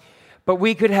 But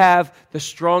we could have the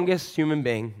strongest human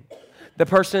being, the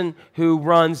person who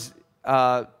runs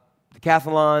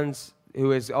decathlons,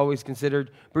 who is always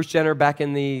considered Bruce Jenner back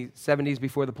in the 70s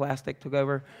before the plastic took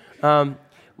over.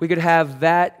 We could have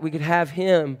that. We could have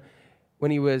him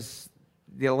when he was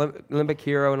the Olympic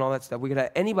hero and all that stuff. We could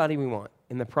have anybody we want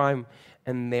in the prime,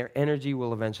 and their energy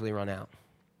will eventually run out.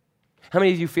 How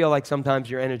many of you feel like sometimes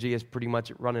your energy is pretty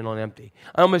much running on empty?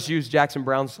 I almost used Jackson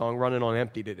Brown's song, Running on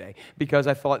Empty, today, because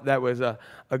I thought that was a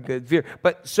good fear.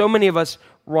 But so many of us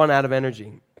run out of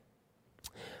energy.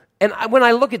 And when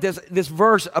I look at this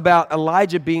verse about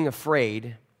Elijah being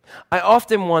afraid, I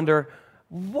often wonder,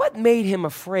 what made him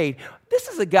afraid? This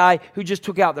is a guy who just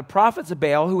took out the prophets of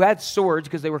Baal, who had swords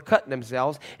because they were cutting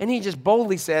themselves, and he just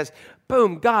boldly says,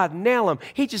 boom, God, nail him.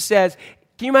 He just says,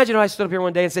 can you imagine if I stood up here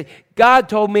one day and said, God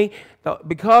told me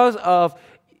because of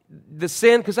the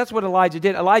sin, because that's what Elijah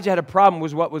did. Elijah had a problem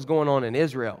with what was going on in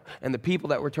Israel and the people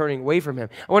that were turning away from him.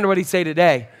 I wonder what he'd say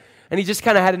today. And he just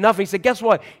kind of had enough. And he said, guess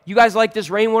what? You guys like this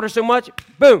rainwater so much?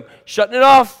 Boom, shutting it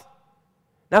off.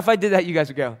 Now, if I did that, you guys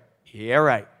would go, yeah,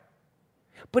 right.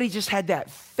 But he just had that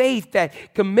faith, that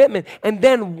commitment. And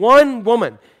then one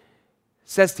woman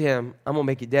says to him, I'm going to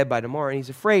make you dead by tomorrow. And he's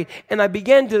afraid. And I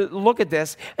began to look at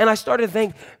this, and I started to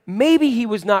think, maybe he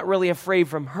was not really afraid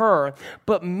from her,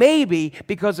 but maybe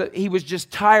because he was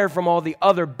just tired from all the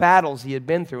other battles he had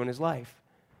been through in his life.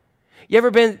 You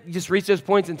ever just reach those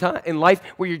points in life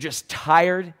where you're just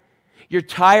tired? You're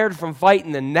tired from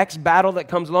fighting the next battle that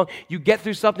comes along. You get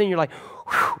through something, you're like,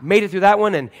 whew, made it through that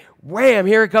one, and wham,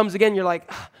 here it comes again. You're like,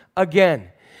 again.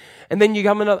 And then you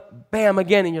come another, bam,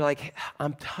 again, and you're like,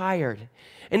 I'm tired.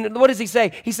 And what does he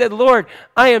say? He said, Lord,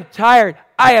 I am tired.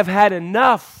 I have had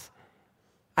enough.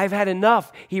 I've had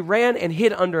enough. He ran and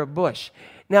hid under a bush.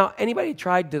 Now, anybody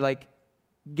tried to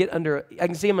get under, I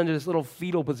can see him under this little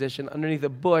fetal position underneath a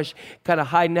bush, kind of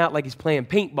hiding out like he's playing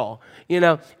paintball,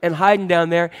 and hiding down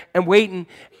there and waiting.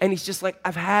 And he's just like,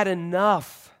 I've had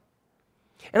enough.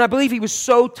 And I believe he was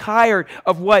so tired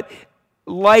of what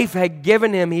life had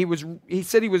given him. He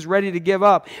said he was ready to give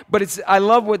up. But I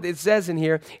love what it says in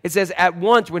here. It says, at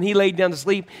once, when he laid down to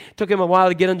sleep, it took him a while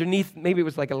to get underneath. Maybe it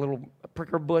was like a little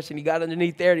pricker bush, and he got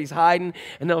underneath there, and he's hiding.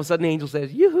 And then all of a sudden, the angel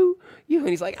says, yoo-hoo, and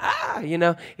he's like,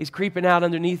 he's creeping out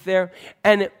underneath there.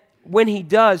 And when he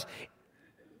does,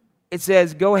 it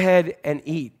says, go ahead and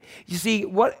eat. You see,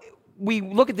 what we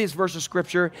look at this verse of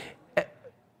Scripture.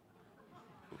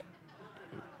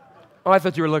 Oh, I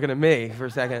thought you were looking at me for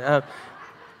a second.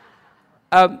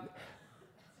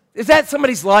 Is that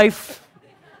somebody's life?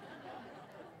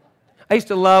 I used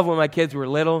to love when my kids were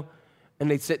little, and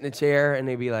they'd sit in a chair, and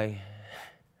they'd be like,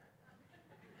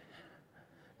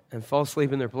 and fall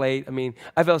asleep in their plate. I mean,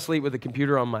 I fell asleep with the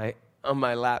computer on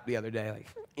my lap the other day,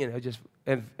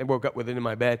 and woke up with it in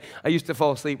my bed. I used to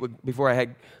fall asleep before I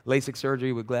had LASIK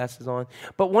surgery with glasses on.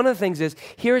 But one of the things is,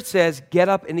 here it says, get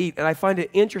up and eat. And I find it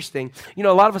interesting. A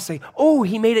lot of us say, oh,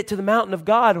 he made it to the mountain of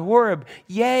God, Horeb.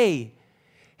 Yay.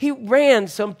 He ran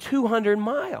some 200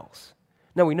 miles.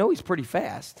 Now, we know he's pretty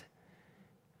fast.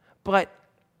 But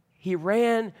he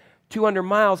ran 200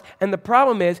 miles. And the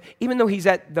problem is, even though he's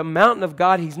at the mountain of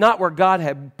God, he's not where God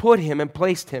had put him and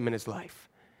placed him in his life.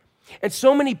 And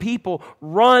so many people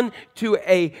run to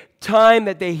a time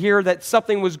that they hear that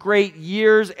something was great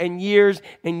years and years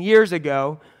and years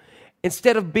ago,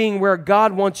 instead of being where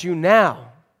God wants you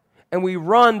now. And we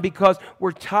run because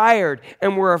we're tired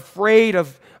and we're afraid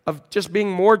of just being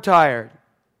more tired.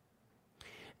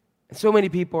 And so many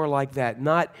people are like that,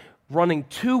 not running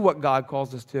to what God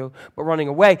calls us to, but running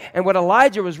away. And what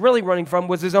Elijah was really running from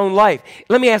was his own life.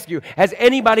 Let me ask you, has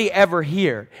anybody ever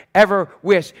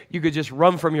wished you could just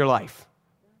run from your life?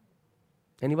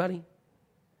 Anybody?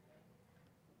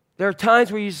 There are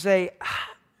times where you say,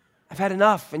 I've had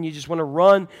enough, and you just want to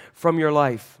run from your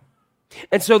life.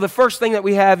 And so the first thing that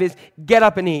we have is get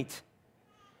up and eat.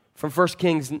 From 1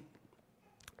 Kings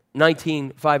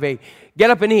 19:5-8. Get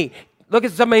up and eat. Look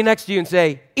at somebody next to you and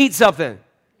say, eat something.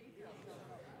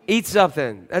 Eat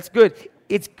something. That's good.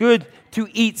 It's good to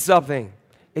eat something.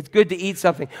 It's good to eat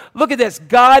something. Look at this.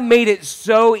 God made it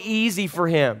so easy for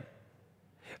him.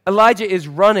 Elijah is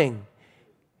running.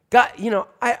 God,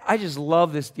 I just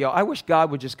love this deal. I wish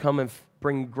God would just come and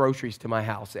bring groceries to my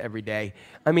house every day.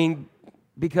 I mean,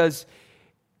 because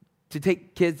to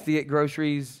take kids to get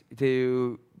groceries,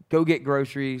 to go get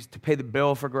groceries, to pay the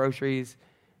bill for groceries,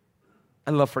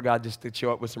 I'd love for God just to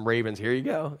show up with some ravens. Here you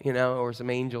go, or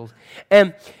some angels.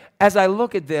 And as I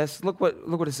look at this, look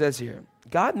what it says here.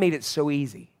 God made it so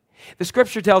easy. The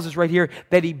scripture tells us right here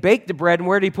that he baked the bread, and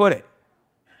where did he put it?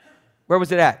 Where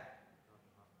was it at?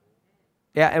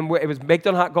 Yeah, and it was baked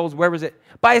on hot coals. Where was it?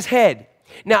 By his head.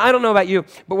 Now, I don't know about you,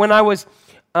 but when I was,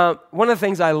 one of the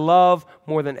things I love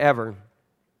more than ever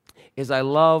is I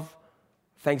love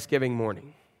Thanksgiving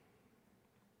morning.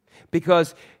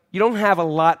 Because you don't have a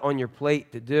lot on your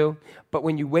plate to do, but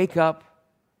when you wake up,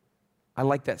 I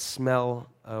like that smell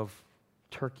of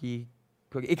turkey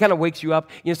cooking. It kind of wakes you up.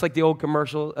 You know, it's like the old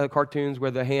commercial cartoons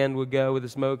where the hand would go with the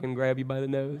smoke and grab you by the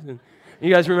nose. And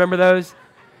you guys remember those?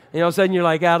 And all of a sudden you're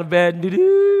like out of bed,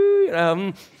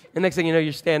 and next thing you know,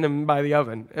 you're standing by the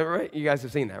oven, right? You guys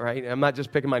have seen that, right? I'm not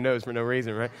just picking my nose for no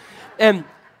reason, right? And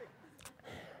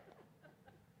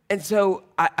so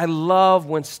I love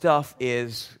when stuff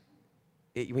is,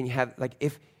 when you have, like,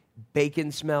 if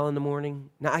bacon smell in the morning.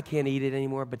 Now, I can't eat it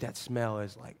anymore, but that smell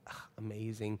is, like,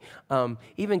 amazing.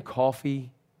 Even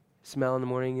coffee smell in the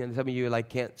morning, and some of you, like,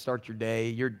 can't start your day.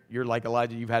 You're like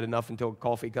Elijah, you've had enough until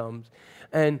coffee comes.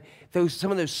 And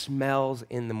some of those smells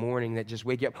in the morning that just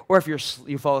wake you up. Or if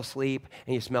you fall asleep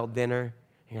and you smell dinner,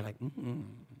 and you're like,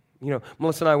 You know,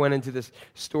 Melissa and I went into this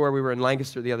store. We were in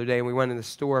Lancaster the other day, and we went in the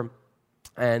store.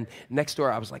 And next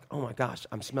door, I was like, oh my gosh,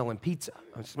 I'm smelling pizza.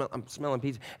 I'm smelling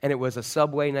pizza. And it was a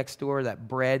Subway next door, that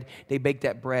bread. They bake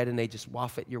that bread, and they just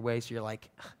waft it your way. So you're like,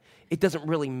 it doesn't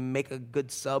really make a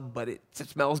good sub, but it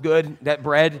smells good, that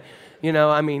bread. You know,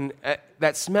 I mean,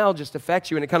 that smell just affects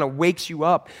you, and it kind of wakes you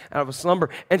up out of a slumber.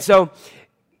 And so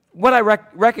what I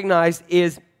recognized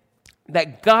is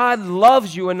that God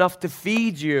loves you enough to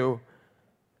feed you,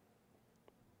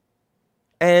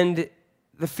 and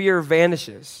the fear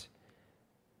vanishes.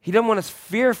 He doesn't want us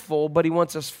fearful, but he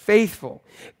wants us faithful.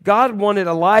 God wanted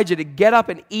Elijah to get up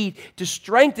and eat to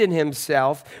strengthen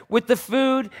himself with the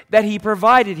food that he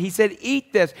provided. He said,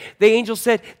 eat this. The angel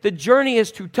said, the journey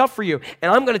is too tough for you.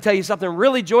 And I'm going to tell you something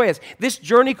really joyous. This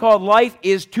journey called life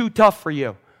is too tough for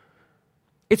you.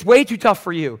 It's way too tough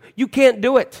for you. You can't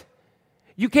do it.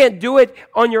 You can't do it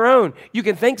on your own. You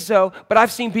can think so, but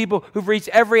I've seen people who've reached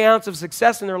every ounce of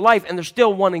success in their life, and they're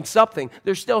still wanting something.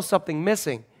 There's still something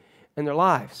missing in their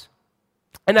lives.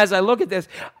 And as I look at this,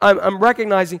 I'm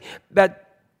recognizing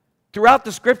that throughout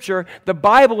the Scripture, the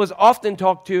Bible is often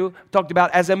talked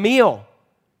about as a meal,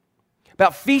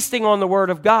 about feasting on the Word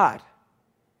of God,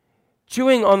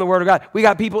 chewing on the Word of God. We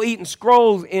got people eating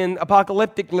scrolls in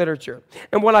apocalyptic literature.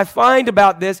 And what I find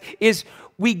about this is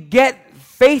we get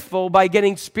faithful by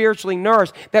getting spiritually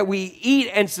nourished, that we eat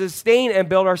and sustain and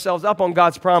build ourselves up on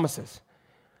God's promises.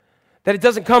 That it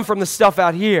doesn't come from the stuff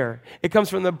out here. It comes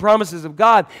from the promises of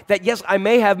God that, yes, I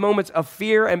may have moments of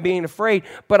fear and being afraid,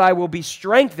 but I will be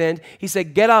strengthened. He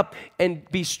said, get up and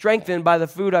be strengthened by the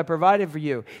food I provided for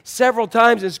you. Several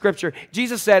times in Scripture,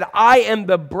 Jesus said, I am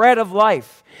the bread of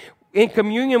life. In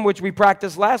communion, which we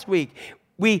practiced last week,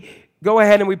 we go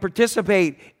ahead and we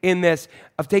participate in this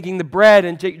of taking the bread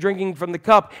and drinking from the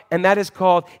cup, and that is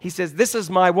called, he says, this is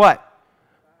my what?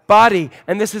 Body,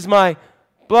 and this is my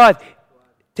blood.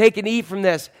 Take and eat from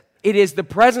this. It is the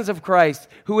presence of Christ,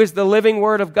 who is the living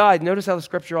Word of God. Notice how the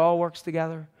Scripture all works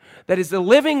together? That is the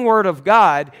living Word of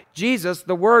God, Jesus,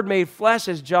 the Word made flesh,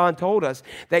 as John told us,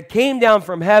 that came down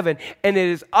from heaven, and it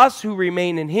is us who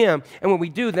remain in Him. And when we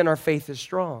do, then our faith is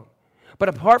strong. But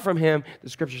apart from Him, the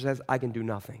Scripture says, I can do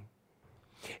nothing.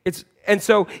 And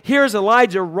so here's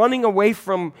Elijah running away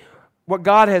from what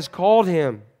God has called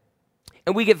him.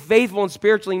 And we get faithful and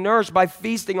spiritually nourished by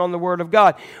feasting on the Word of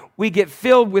God. We get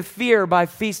filled with fear by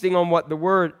feasting on what the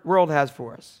world has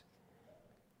for us.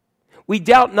 We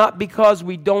doubt not because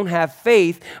we don't have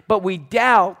faith, but we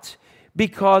doubt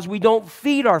because we don't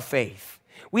feed our faith.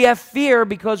 We have fear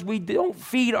because we don't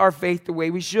feed our faith the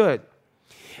way we should.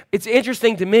 It's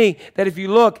interesting to me that if you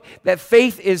look, that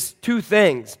faith is two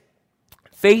things.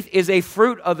 Faith is a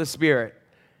fruit of the Spirit.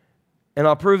 And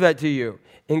I'll prove that to you.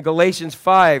 In Galatians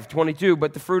 5:22,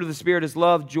 but the fruit of the Spirit is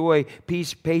love, joy,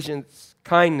 peace, patience,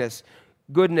 kindness,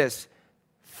 goodness,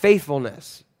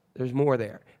 faithfulness. There's more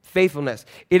there. Faithfulness.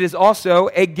 It is also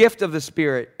a gift of the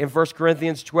Spirit. In 1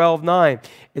 Corinthians 12:9,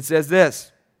 it says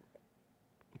this.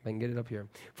 If I can get it up here.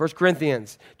 1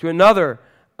 Corinthians, to another,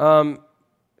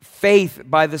 faith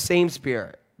by the same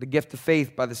Spirit. The gift of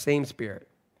faith by the same Spirit.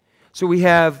 So we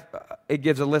have, it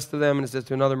gives a list of them, and it says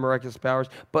to another miraculous powers.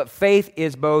 But faith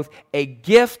is both a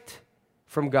gift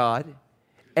from God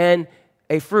and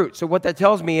a fruit. So what that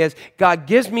tells me is God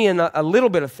gives me a little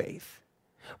bit of faith.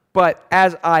 But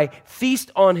as I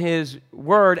feast on His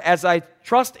Word, as I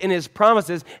trust in His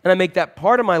promises, and I make that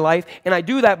part of my life, and I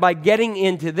do that by getting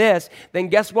into this, then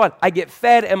guess what? I get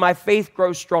fed and my faith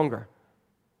grows stronger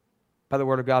by the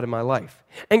Word of God in my life.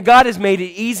 And God has made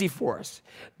it easy for us.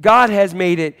 God has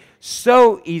made it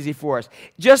so easy for us.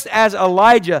 Just as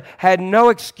Elijah had no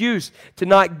excuse to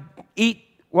not eat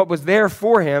what was there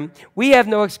for him, we have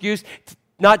no excuse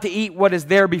not to eat what is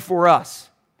there before us.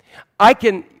 I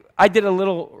did a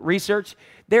little research.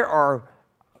 There are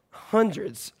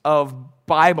hundreds of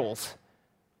Bibles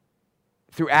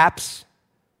through apps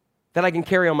that I can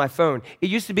carry on my phone. It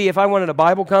used to be if I wanted a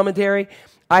Bible commentary,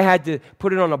 I had to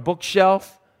put it on a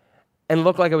bookshelf and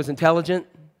look like I was intelligent.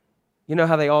 You know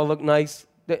how they all look nice?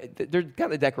 They're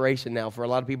kind of decoration now for a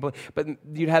lot of people, but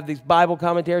you'd have these Bible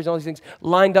commentaries, all these things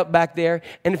lined up back there,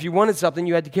 and if you wanted something,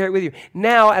 you had to carry it with you.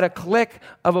 Now, at a click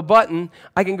of a button,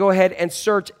 I can go ahead and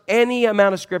search any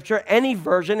amount of Scripture, any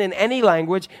version, in any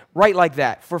language, right like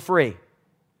that, for free.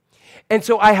 And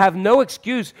so I have no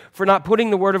excuse for not putting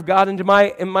the Word of God in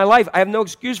my life. I have no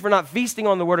excuse for not feasting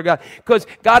on the Word of God, because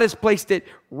God has placed it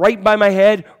right by my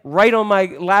head, right on my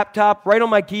laptop, right on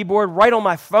my keyboard, right on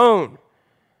my phone.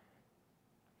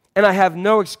 And I have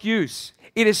no excuse.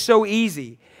 It is so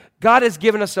easy. God has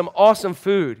given us some awesome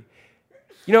food.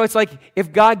 You know, it's like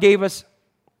if God gave us,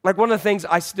 like one of the things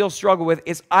I still struggle with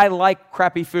is I like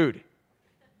crappy food.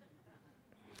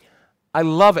 I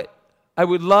love it. I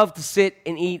would love to sit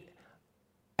and eat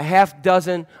a half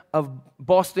dozen of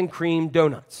Boston cream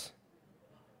donuts.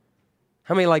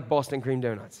 How many like Boston cream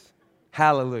donuts?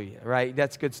 Hallelujah, right?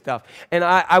 That's good stuff. And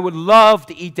I would love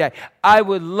to eat that. I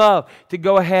would love to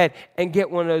go ahead and get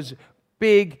one of those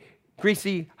big,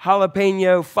 greasy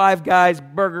jalapeno Five Guys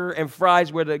burger and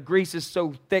fries where the grease is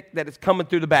so thick that it's coming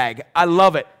through the bag. I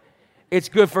love it. It's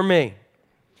good for me.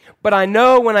 But I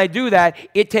know when I do that,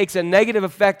 it takes a negative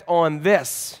effect on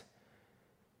this.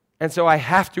 And so I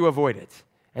have to avoid it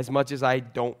as much as I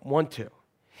don't want to.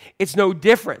 It's no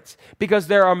different because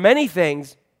there are many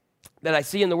things that I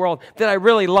see in the world that I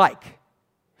really like.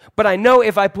 But I know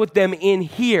if I put them in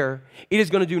here, it is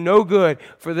going to do no good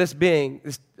for this being,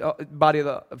 this body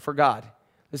for God,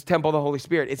 this temple of the Holy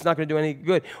Spirit. It's not going to do any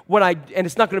good. And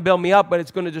it's not going to build me up, but it's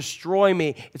going to destroy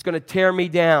me. It's going to tear me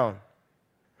down.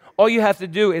 All you have to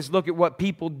do is look at what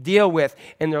people deal with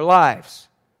in their lives,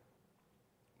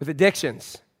 with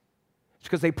addictions. It's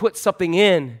because they put something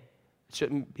in that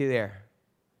shouldn't be there.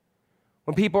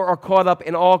 When people are caught up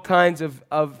in all kinds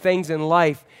of things in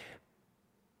life,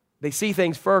 they see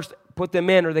things first, put them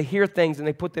in, or they hear things and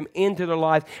they put them into their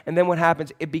lives, and then what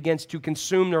happens? It begins to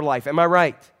consume their life. Am I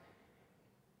right?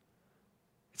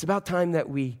 It's about time that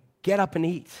we get up and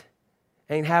eat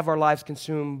and have our lives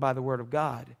consumed by the Word of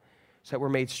God so that we're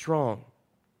made strong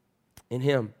in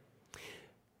Him.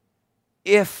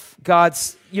 If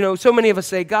God's, so many of us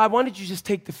say, God, why don't you just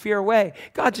take the fear away?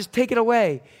 God, just take it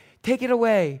away. Take it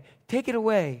away. Take it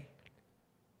away.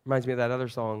 Reminds me of that other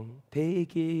song,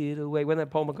 Take It Away. Wasn't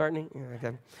that Paul McCartney? Yeah,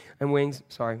 okay. And Wings.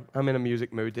 Sorry, I'm in a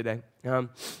music mood today.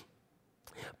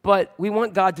 But we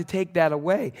want God to take that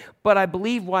away. But I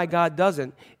believe why God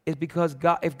doesn't is because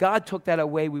if God took that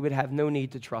away, we would have no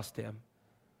need to trust Him.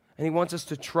 And He wants us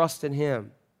to trust in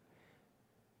Him.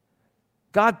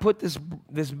 God put this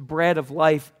bread of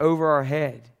life over our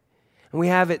head. And we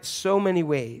have it so many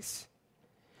ways.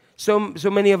 So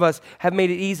many of us have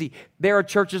made it easy. There are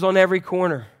churches on every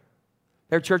corner.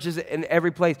 There are churches in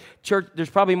every place. There's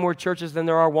probably more churches than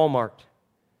there are Walmart.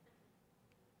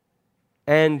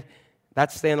 And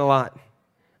that's saying a lot.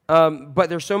 But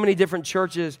there's so many different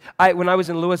churches. When I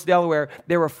was in Lewis, Delaware,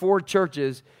 there were 4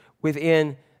 churches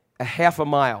within a half a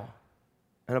mile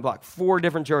and a block. 4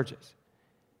 different churches.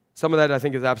 Some of that I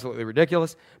think is absolutely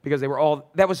ridiculous because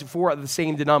that was 4 of the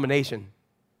same denomination,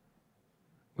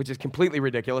 which is completely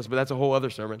ridiculous, but that's a whole other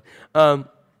sermon.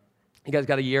 You guys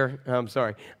got a year? I'm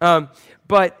sorry.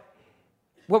 But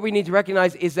what we need to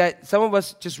recognize is that some of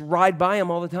us just ride by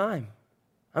them all the time.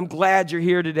 I'm glad you're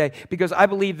here today because I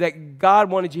believe that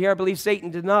God wanted you here. I believe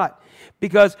Satan did not.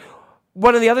 Because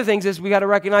one of the other things is we got to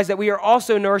recognize that we are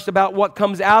also nourished about what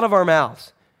comes out of our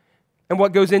mouths and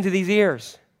what goes into these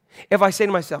ears. If I say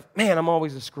to myself, man, I'm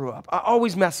always a screw up. I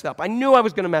always mess up. I knew I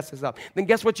was going to mess this up. Then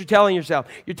guess what you're telling yourself?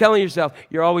 You're telling yourself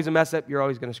you're always a mess up. You're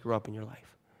always going to screw up in your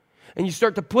life. And you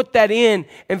start to put that in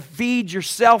and feed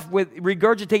yourself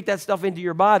regurgitate that stuff into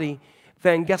your body,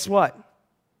 then guess what?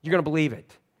 You're going to believe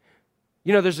it.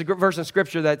 There's a verse in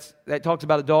Scripture that talks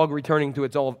about a dog returning to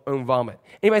its own vomit.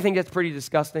 Anybody think that's pretty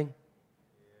disgusting?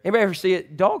 Anybody ever see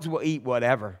it? Dogs will eat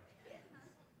whatever.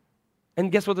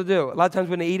 And guess what they'll do? A lot of times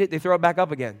when they eat it, they throw it back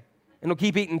up again. And they'll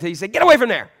keep eating until you say, get away from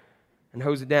there, and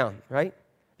hose it down, right?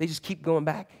 They just keep going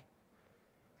back.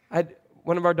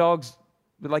 One of our dogs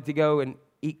would like to go and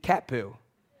eat cat poo.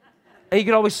 And you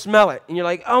can always smell it. And you're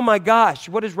like, oh my gosh,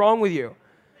 what is wrong with you?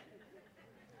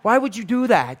 Why would you do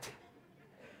that?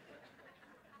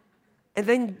 And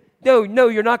then, no,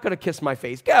 you're not going to kiss my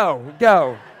face.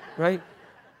 Go, right?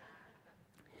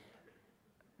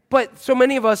 But so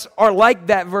many of us are like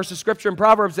that verse of Scripture in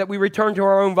Proverbs that we return to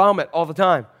our own vomit all the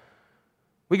time.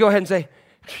 We go ahead and say,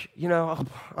 you know,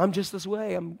 I'm just this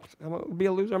way. I'm going to be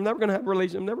a loser. I'm never going to have a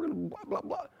relationship. I'm never going to blah,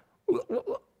 blah,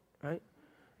 blah. Right?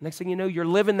 Next thing you know, you're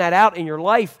living that out in your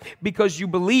life because you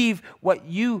believe what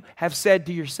you have said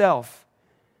to yourself.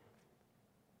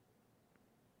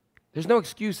 There's no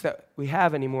excuse that we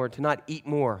have anymore to not eat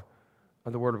more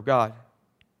of the Word of God.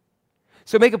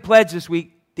 So make a pledge this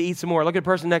week to eat some more. Look at the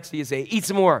person next to you and say, eat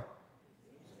some more.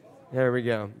 There we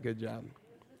go. Good job.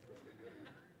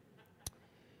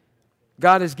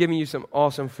 God has given you some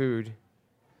awesome food.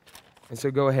 And so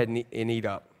go ahead and eat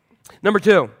up. Number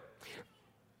 2.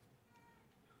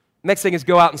 Next thing is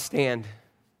go out and stand.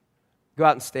 Go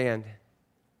out and stand.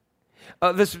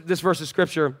 This verse of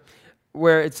Scripture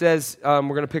where it says, we're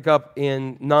going to pick up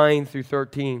in 9 through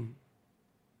 13.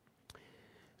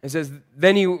 It says,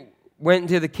 then he went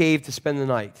into the cave to spend the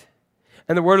night.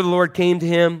 And the word of the Lord came to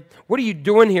him. What are you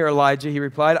doing here, Elijah? He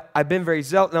replied, I've been very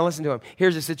zealous. Now listen to him.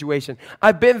 Here's the situation.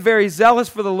 I've been very zealous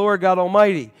for the Lord God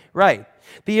Almighty. Right.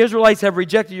 The Israelites have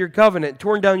rejected your covenant,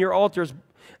 torn down your altars,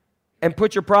 and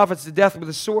put your prophets to death with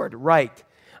a sword. Right.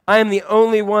 I am the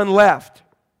only one left.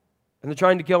 And they're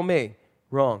trying to kill me.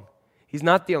 Wrong. He's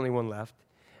not the only one left.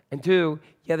 And 2,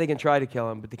 yeah, they can try to kill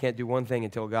him, but they can't do one thing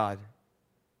until God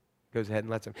goes ahead and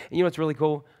lets him. And you know what's really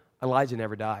cool? Elijah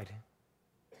never died.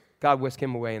 God whisked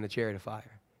him away in the chariot of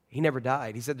fire. He never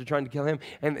died. He said they're trying to kill him.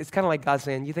 And it's kind of like God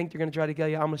saying, you think they're going to try to kill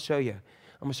you? I'm going to show you.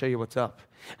 I'm going to show you what's up.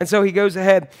 And so he goes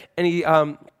ahead and he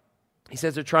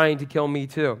says they're trying to kill me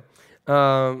too.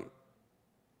 And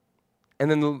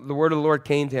then the word of the Lord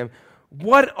came to him.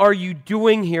 What are you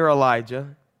doing here,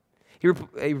 Elijah? He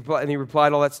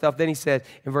replied all that stuff. Then he said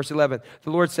in verse 11, the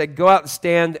Lord said, go out and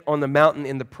stand on the mountain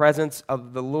in the presence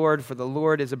of the Lord, for the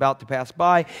Lord is about to pass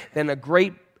by. Then a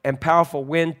great and powerful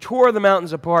wind tore the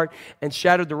mountains apart and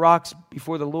shattered the rocks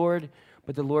before the Lord,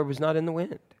 but the Lord was not in the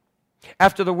wind.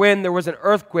 After the wind, there was an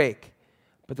earthquake,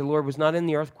 but the Lord was not in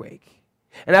the earthquake.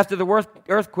 And after the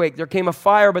earthquake, there came a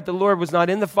fire, but the Lord was not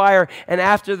in the fire. And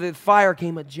after the fire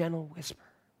came a gentle whisper.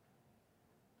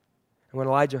 And when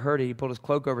Elijah heard it, he pulled his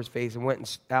cloak over his face and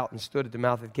went out and stood at the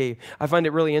mouth of the cave. I find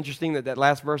it really interesting that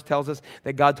last verse tells us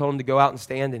that God told him to go out and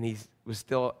stand, and he was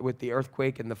still with the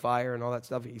earthquake and the fire and all that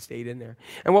stuff. He stayed in there.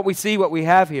 And what we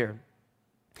have here,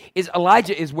 is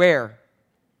Elijah is where?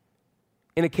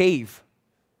 In a cave.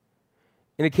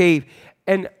 In a cave.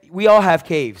 And we all have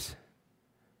caves.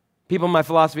 People in my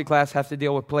philosophy class have to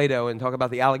deal with Plato and talk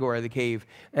about the allegory of the cave.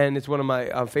 And it's one of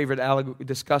my favorite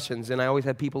discussions. And I always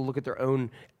have people look at their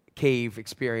own cave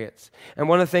experience. And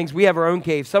one of the things, we have our own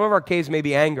caves. Some of our caves may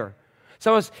be anger.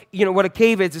 Some of us, what a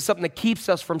cave is something that keeps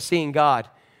us from seeing God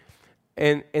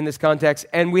in this context.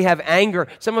 And we have anger.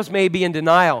 Some of us may be in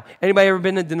denial. Anybody ever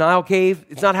been in a denial cave?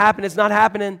 It's not happening. It's not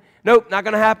happening. Nope, not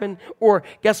going to happen. Or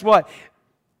guess what?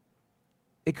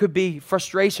 It could be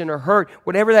frustration or hurt.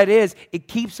 Whatever that is, it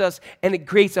keeps us and it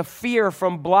creates a fear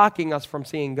from blocking us from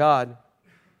seeing God.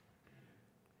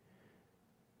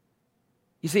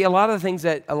 You see, a lot of the things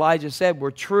that Elijah said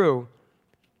were true,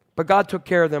 but God took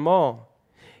care of them all.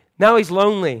 Now he's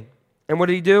lonely. And what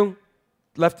did he do?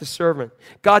 Left his servant.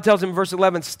 God tells him in verse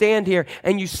 11, stand here.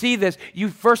 And you see this.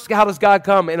 How does God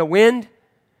come? In a wind?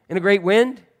 In a great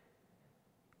wind?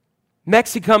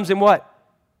 Next he comes in what?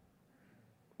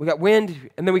 We got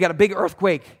wind, and then we got a big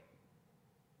earthquake.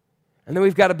 And then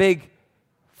we've got a big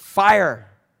fire.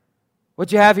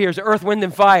 What you have here is earth, wind,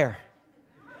 and fire.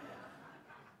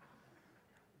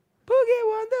 Boogie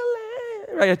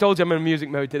Wonderland. Right, I told you I'm in music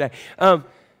mode today.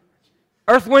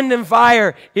 Earth, wind, and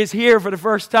fire is here for the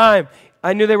first time.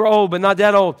 I knew they were old, but not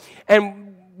that old.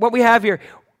 And what we have here,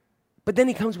 but then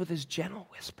he comes with his gentle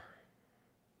whisper.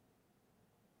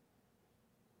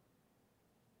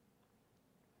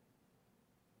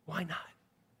 Why not?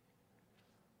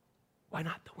 Why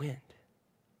not the wind?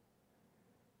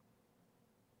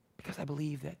 Because I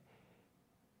believe that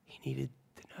he needed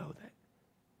to know that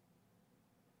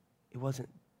it wasn't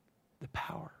the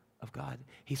power of God.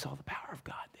 He saw the power of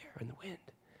God there in the wind.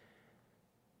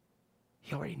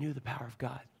 He already knew the power of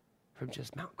God from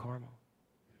just Mount Carmel.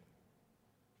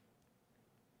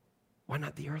 Why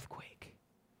not the earthquake?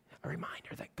 A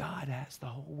reminder that God has the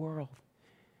whole world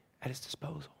at his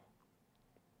disposal,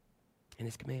 in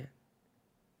his command.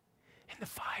 And the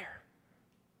fire.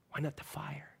 Why not the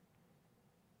fire?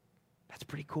 That's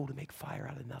pretty cool to make fire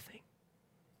out of nothing.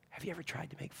 Have you ever tried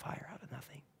to make fire out of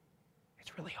nothing?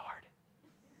 It's really hard.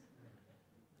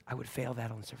 I would fail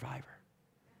that on Survivor.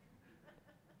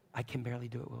 I can barely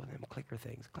do it with them clicker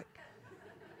things. Click.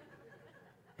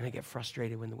 And I get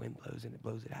frustrated when the wind blows and it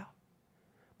blows it out.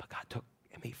 But God took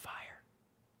and made fire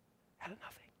out of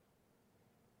nothing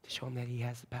to show him that he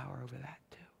has the power over that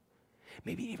too.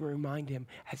 Maybe even remind him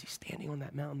as he's standing on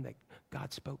that mountain that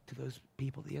God spoke to those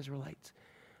people, the Israelites,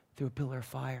 through a pillar of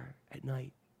fire at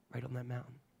night, right on that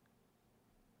mountain.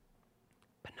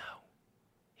 But no,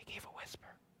 he gave a whisper.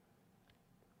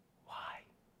 Why?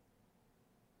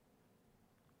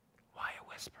 Why a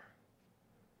whisper?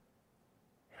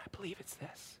 And I believe it's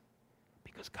this.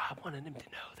 Because God wanted him to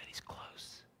know that he's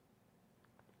close.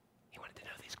 He wanted to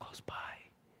know that he's close by.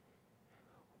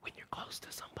 When you're close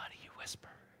to somebody, you whisper.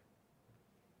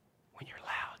 When you're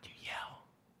loud, you yell.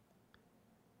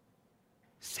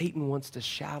 Satan wants to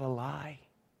shout a lie.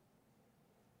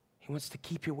 He wants to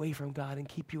keep you away from God and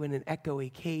keep you in an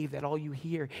echoey cave that all you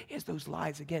hear is those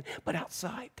lies again. But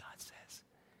outside, God says,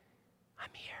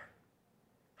 I'm here.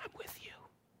 I'm with you.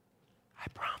 I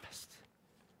promised.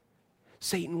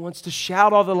 Satan wants to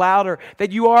shout all the louder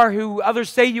that you are who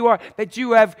others say you are, that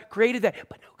you have created that.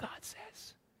 But no, God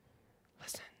says,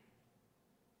 listen.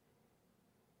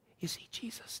 You see,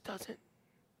 Jesus doesn't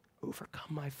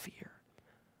overcome my fear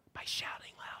by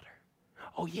shouting louder.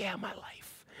 Oh yeah, my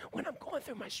life. When I'm going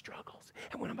through my struggles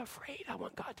and when I'm afraid, I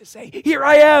want God to say, here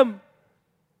I am.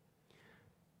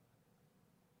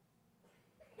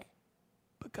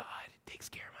 But God takes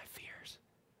care of my fears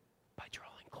by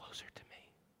drawing closer to me.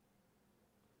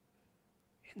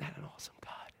 Isn't that an awesome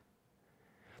God?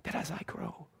 That as I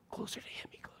grow closer to him,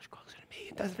 he grows closer to me.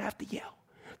 It doesn't have to yell.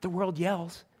 The world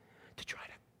yells to try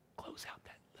to close out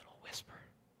that little whisper.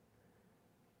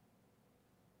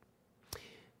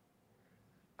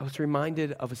 I was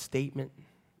reminded of a statement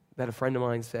that a friend of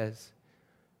mine says.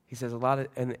 He says a lot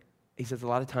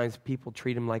of times people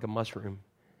treat him like a mushroom.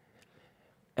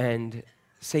 And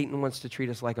Satan wants to treat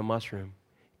us like a mushroom.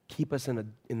 Keep us in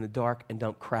the dark and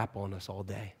dump crap on us all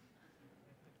day.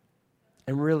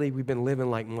 And really, we've been living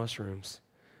like mushrooms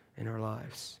in our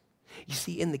lives. You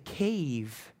see, in the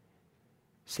cave,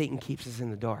 Satan keeps us in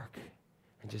the dark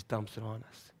and just dumps it on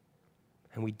us.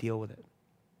 And we deal with it.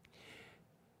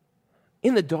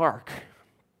 In the dark,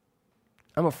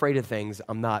 I'm afraid of things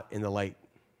I'm not in the light.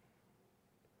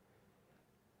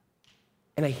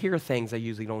 And I hear things I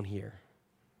usually don't hear.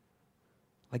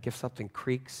 Like if something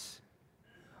creaks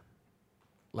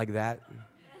like that.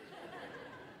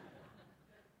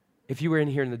 If you were in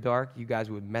here in the dark, you guys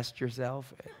would mess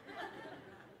yourself,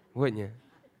 wouldn't you?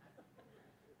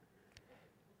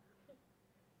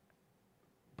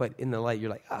 But in the light, you're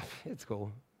like, it's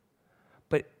cool.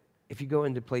 But if you go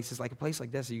into places like a place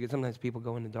like this, sometimes people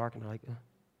go in the dark and they're like,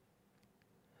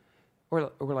 or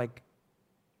like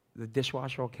the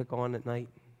dishwasher will kick on at night.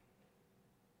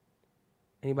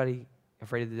 Anybody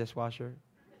afraid of the dishwasher?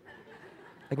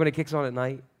 Like when it kicks on at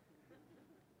night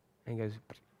and goes,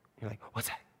 you're like, what's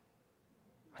that?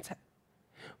 What's that?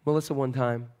 Melissa one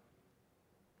time,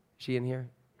 she in here?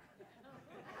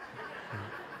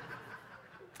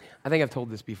 I think I've told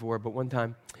this before, but one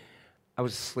time I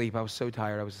was asleep. I was so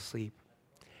tired, I was asleep.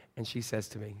 And she says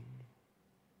to me,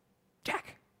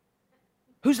 Jack,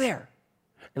 who's there?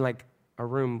 And like our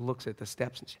room looks at the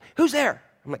steps and she, who's there?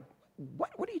 I'm like,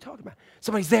 what are you talking about?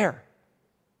 Somebody's there.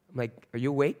 I'm like, are you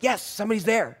awake? Yes, somebody's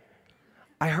there.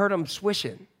 I heard them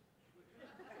swishing.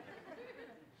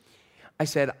 I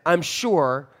said, I'm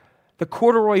sure the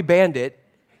corduroy bandit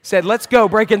said, let's go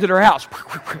break into their house.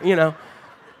 You know,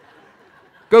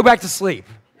 go back to sleep.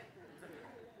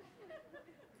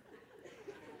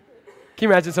 Can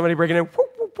you imagine somebody breaking in?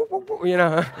 You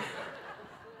know?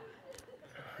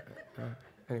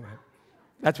 Anyway,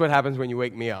 that's what happens when you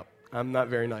wake me up. I'm not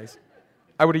very nice.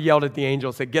 I would have yelled at the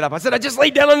angel, said, get up. I said, I just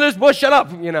laid down under this bush, shut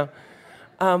up, you know.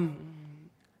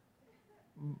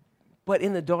 But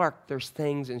in the dark, there's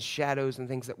things and shadows and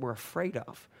things that we're afraid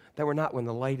of, that we're not when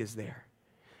the light is there.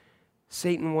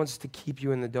 Satan wants to keep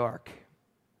you in the dark,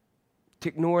 to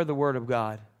ignore the word of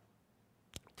God,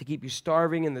 to keep you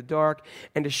starving in the dark,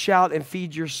 and to shout and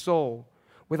feed your soul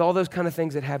with all those kind of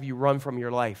things that have you run from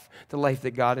your life, the life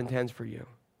that God intends for you.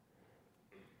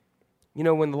 You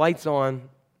know, when the light's on,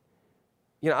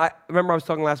 you know, I remember I was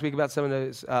talking last week about some of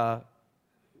those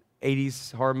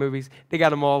 80s horror movies. They got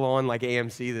them all on like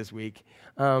AMC this week.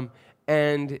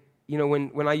 And, you know,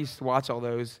 when I used to watch all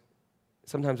those,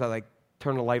 sometimes I like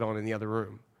turn the light on in the other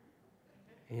room,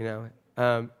 you know.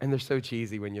 And they're so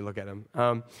cheesy when you look at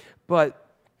them. But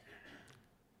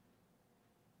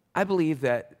I believe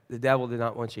that the devil did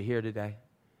not want you here today.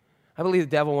 I believe the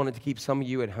devil wanted to keep some of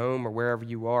you at home or wherever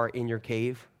you are in your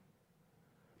cave,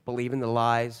 believing the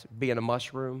lies, being a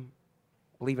mushroom,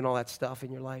 believing all that stuff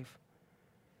in your life,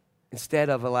 instead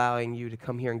of allowing you to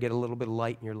come here and get a little bit of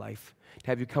light in your life, to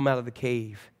have you come out of the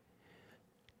cave.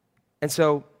 And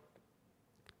so,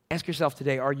 ask yourself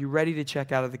today, are you ready to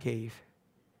check out of the cave?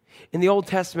 In the Old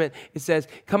Testament, it says,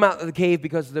 come out of the cave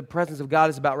because the presence of God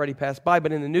is about ready to pass by.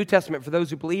 But in the New Testament, for those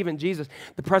who believe in Jesus,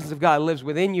 the presence of God lives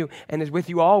within you and is with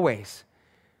you always.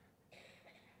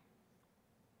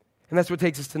 And that's what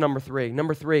takes us to number 3.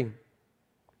 Number 3.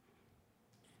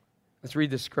 Let's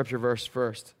read this scripture verse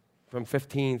first, from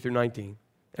 15 through 19.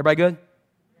 Everybody good?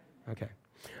 Okay.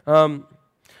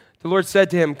 The Lord said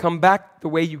to him, come back the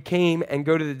way you came and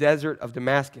go to the desert of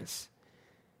Damascus.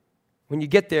 When you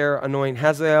get there, anoint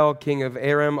Hazael, king of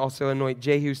Aram, also anoint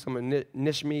Jehu, son of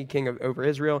Nishmi, king of over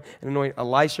Israel, and anoint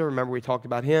Elisha, remember we talked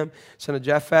about him, son of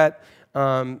Japhet,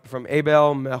 from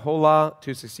Abel Meholah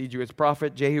to succeed you as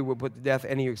prophet. Jehu will put to death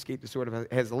any who escape the sword of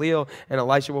Hazael, and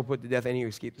Elisha will put to death any who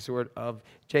escape the sword of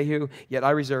Jehu. Yet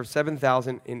I reserve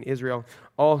 7,000 in Israel,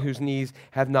 all whose knees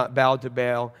have not bowed to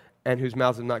Baal and whose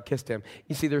mouths have not kissed him.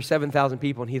 You see, there's 7,000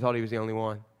 people, and he thought he was the only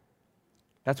one.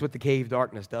 That's what the cave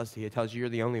darkness does to you. It tells you you're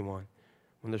the only one,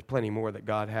 when there's plenty more that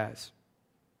God has.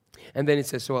 And then it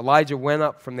says, so Elijah went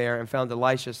up from there and found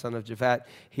Elisha, son of Japhet.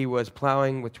 He was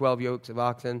plowing with 12 yokes of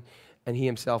oxen, and he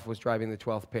himself was driving the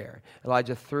 12th pair.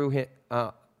 Elijah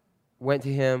went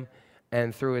to him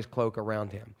and threw his cloak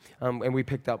around him. And we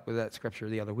picked up with that scripture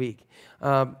the other week.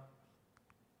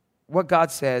 What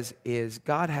God says is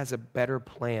God has a better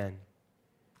plan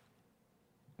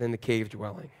than the cave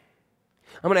dwelling.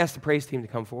 I'm going to ask the praise team to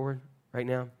come forward right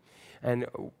now. And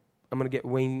I'm going to get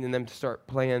Wayne and them to start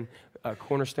playing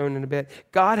Cornerstone in a bit.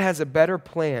 God has a better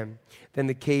plan than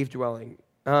the cave dwelling.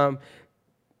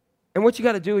 And what you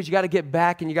got to do is you got to get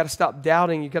back and you got to stop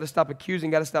doubting. You got to stop accusing.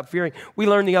 You got to stop fearing. We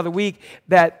learned the other week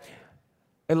that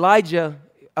Elijah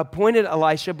appointed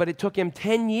Elisha, but it took him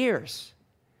 10 years,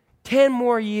 10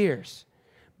 more years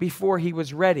before he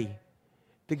was ready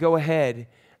to go ahead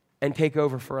and take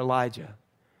over for Elijah.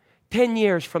 10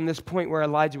 years from this point where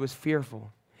Elijah was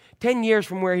fearful. 10 years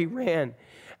from where he ran.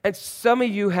 And some of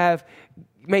you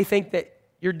may think that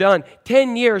you're done.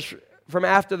 10 years from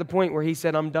after the point where he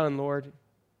said, I'm done, Lord.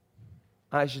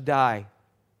 I should die.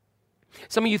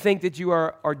 Some of you think that you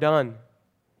are done.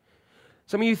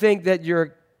 Some of you think that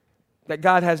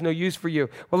God has no use for you.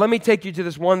 Well, let me take you to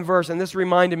this one verse, and this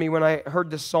reminded me when I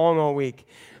heard this song all week.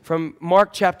 From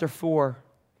Mark chapter 4,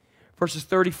 verses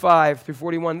 35 through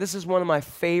 41. This is one of my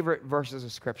favorite verses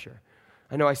of Scripture.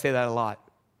 I know I say that a lot,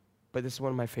 but this is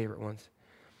one of my favorite ones.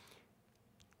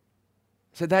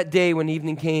 So that day when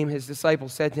evening came, his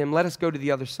disciples said to him, let us go to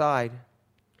the other side.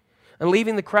 And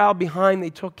leaving the crowd behind, they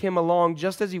took him along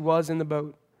just as he was in the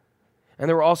boat. And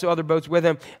there were also other boats with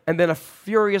him. And then a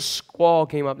furious squall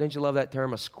came up. Didn't you love that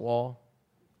term, a squall?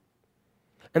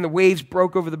 And the waves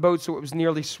broke over the boat so it was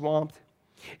nearly swamped.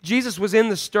 Jesus was in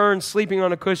the stern sleeping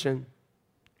on a cushion.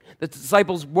 The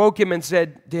disciples woke him and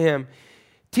said to him,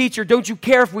 Teacher, don't you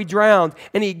care if we drowned?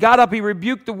 And he got up, he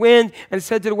rebuked the wind, and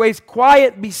said to the waves,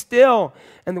 Quiet, be still.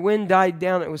 And the wind died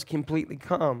down, and it was completely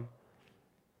calm.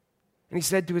 And he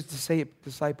said to his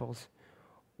disciples,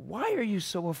 Why are you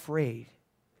so afraid?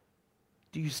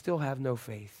 Do you still have no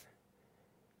faith?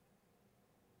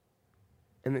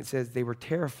 And it says they were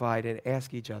terrified and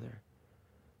asked each other,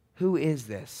 Who is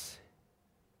this?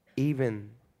 Even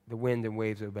the wind and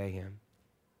waves obey him.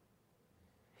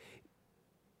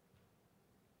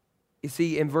 You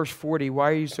see, in verse 40, why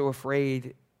are you so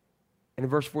afraid? And in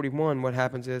verse 41, what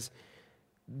happens is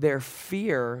their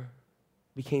fear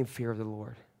became fear of the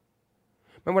Lord.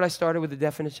 Remember when I started with the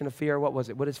definition of fear? What was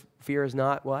it? What is fear is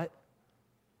not what?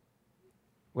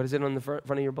 What is it on the front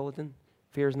of your bulletin?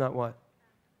 Fear is not what?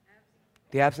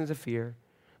 The absence of fear.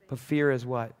 But fear is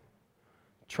what?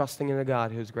 Trusting in a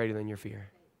God who is greater than your fear.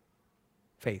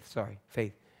 Faith.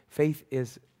 Faith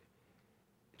is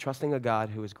trusting a God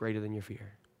who is greater than your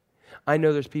fear. I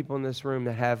know there's people in this room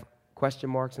that have question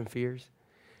marks and fears.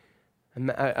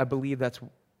 And I believe that's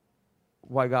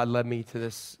why God led me to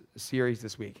this series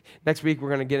this week. Next week, we're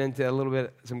going to get into a little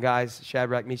bit, some guys,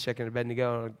 Shadrach, Meshach, and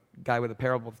Abednego, and a guy with a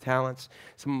parable of talents,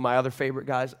 some of my other favorite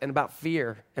guys, and about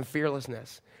fear and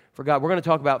fearlessness for God. We're going to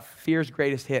talk about fear's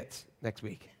greatest hits next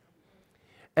week.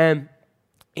 And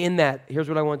in that, here's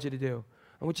what I want you to do.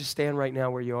 I want you to stand right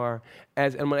now where you are.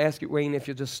 I'm going to ask you, Wayne, if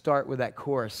you'll just start with that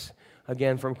chorus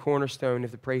again from Cornerstone,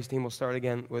 if the praise team will start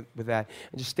again with that.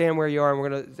 And just stand where you are, and we're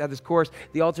going to have this chorus.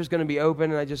 The altar's going to be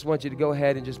open, and I just want you to go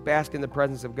ahead and just bask in the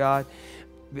presence of God.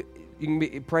 You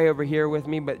can pray over here with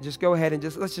me, but just go ahead and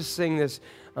let's just sing this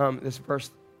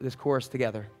chorus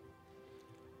together.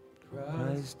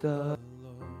 Christ the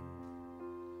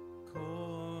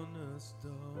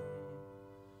cornerstone,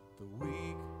 the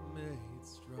weak made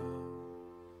strong,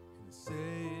 in the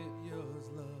Savior's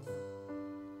love.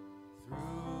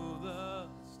 Through the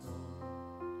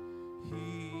storm,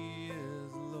 He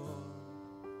is Lord,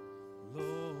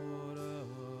 Lord.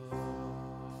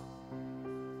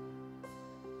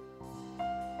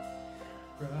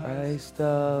 Christ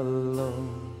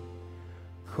alone,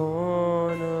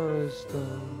 cornerstone,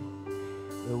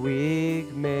 the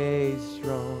weak made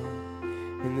strong,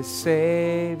 in the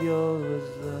Savior's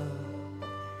love.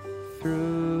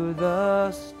 Through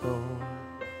the storm,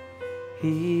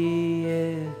 He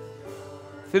is.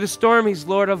 Through the storm, He's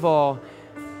Lord of all.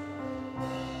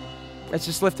 Let's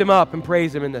just lift Him up and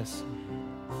praise Him in this.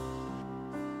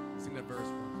 Sing that verse.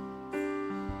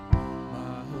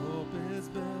 My hope is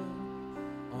built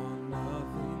on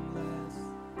nothing less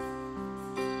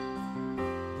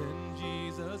than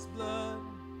Jesus' blood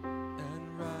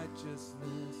and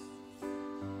righteousness.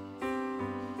 I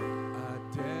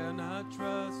dare not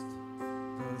trust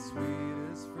the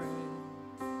sweetest friend,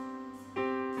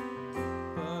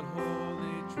 but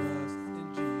wholly trust in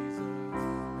Jesus'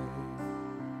 name.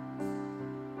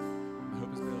 My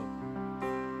hope is built.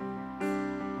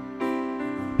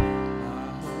 My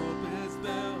hope is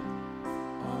built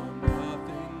on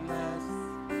nothing less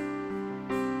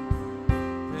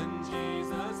than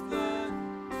Jesus' blood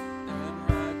and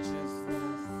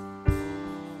righteousness.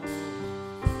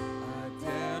 I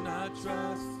dare not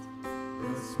trust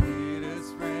the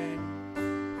sweetest rain,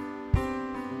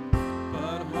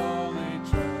 but wholly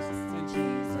trust in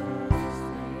Jesus'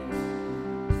 name.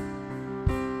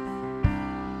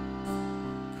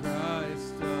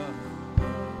 Christ alone,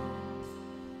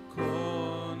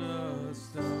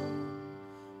 cornerstone,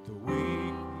 the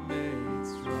weak made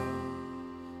strong,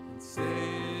 and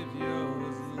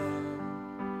Savior's love.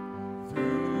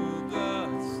 Through the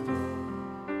storm,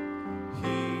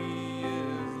 He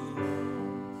is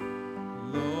Lord.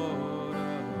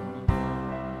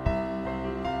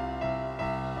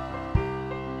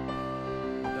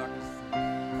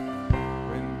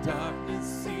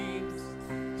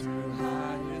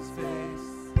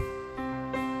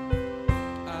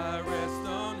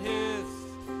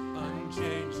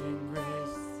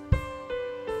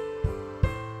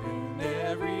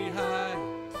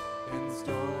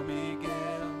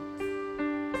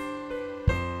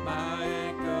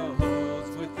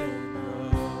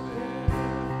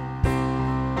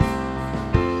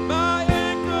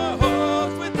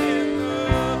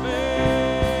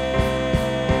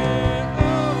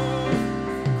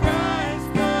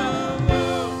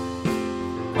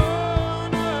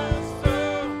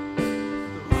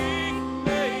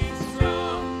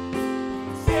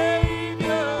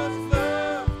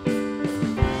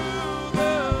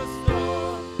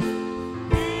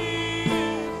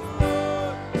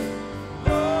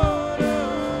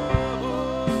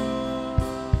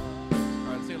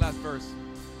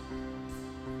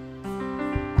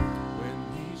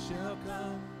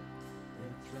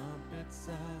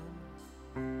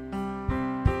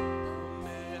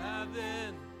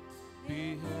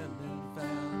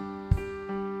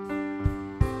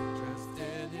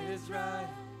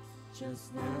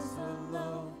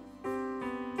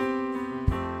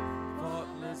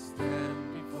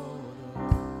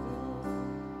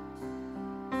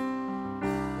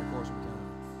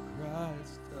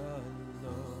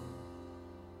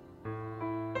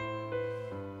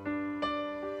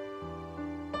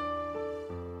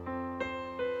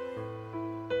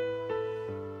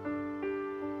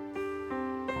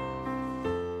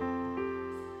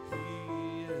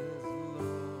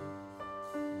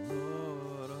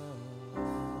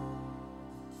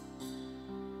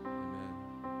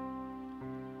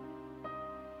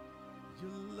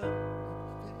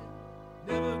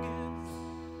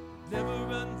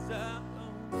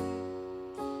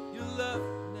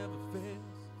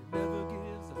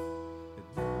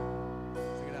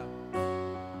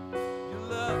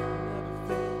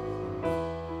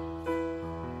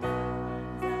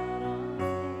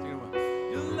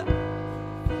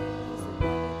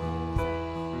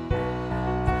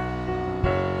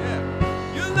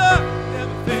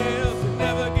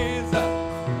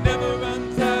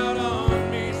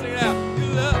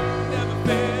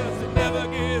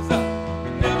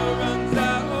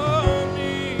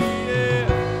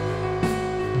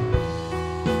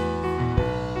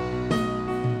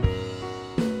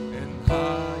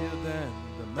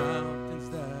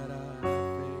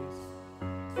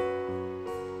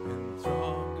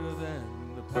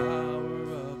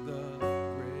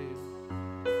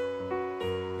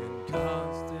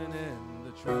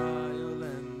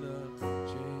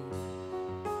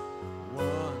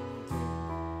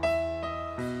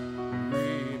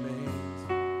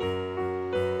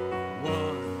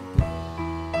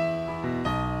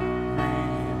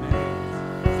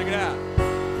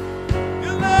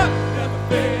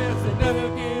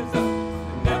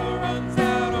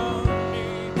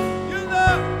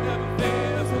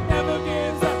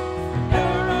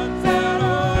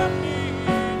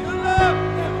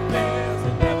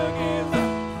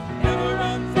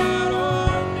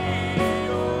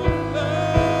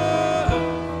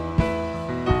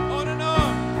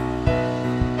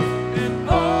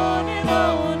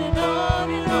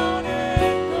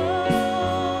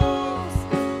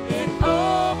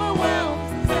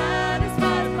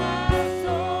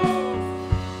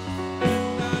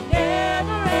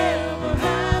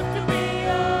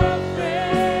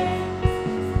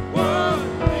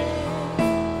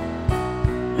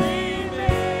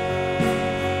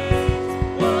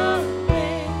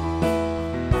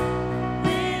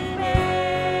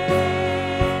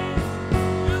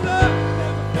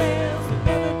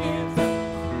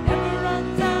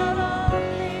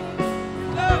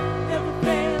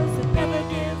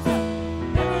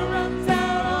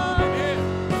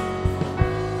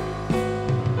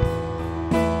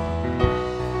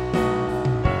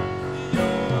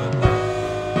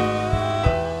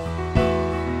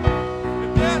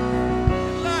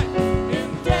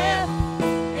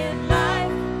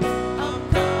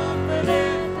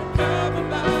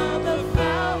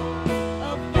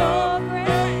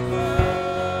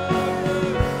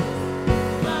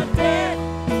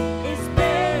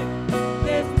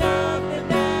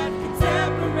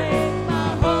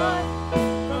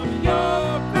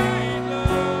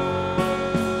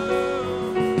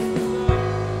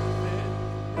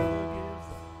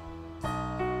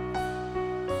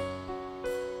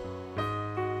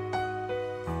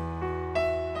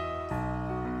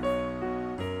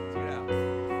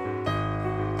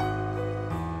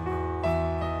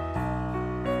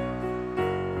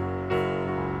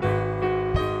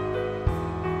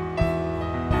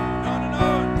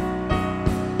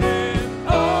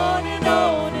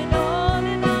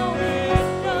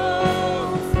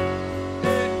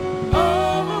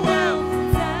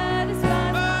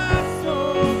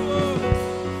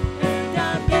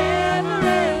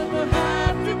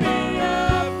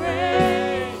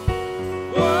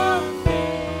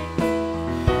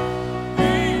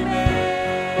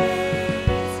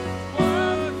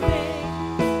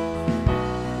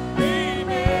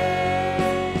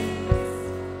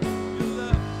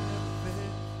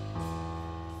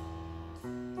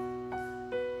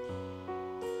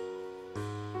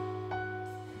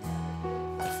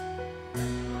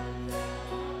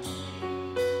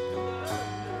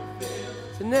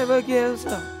 never gives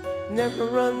up, never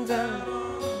runs out.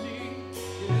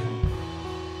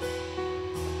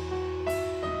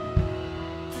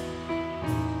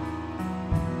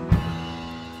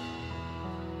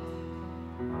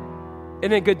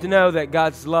 Isn't it good to know that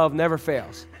God's love never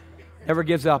fails, never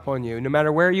gives up on you, no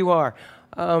matter where you are?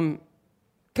 Come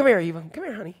here, Eva. Come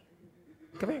here, honey.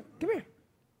 Come here. Come here.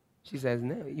 She says,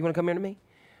 no. You want to come here to me?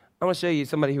 I want to show you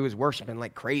somebody who is worshiping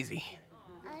like crazy.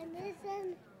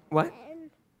 What?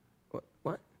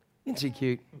 What? Isn't she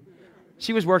cute?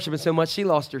 She was worshiping so much, she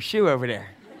lost her shoe over there.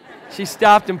 She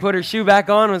stopped and put her shoe back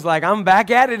on and was like, I'm back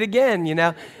at it again, you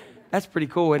know. That's pretty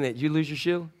cool, isn't it? Did you lose your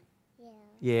shoe?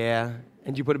 Yeah.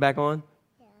 And you put it back on?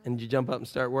 Yeah. And did you jump up and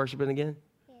start worshiping again?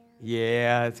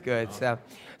 Yeah, that's good.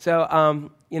 So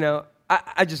you know,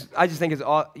 I just think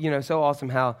it's so awesome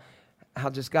how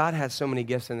just God has so many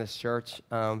gifts in this church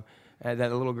that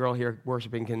a little girl here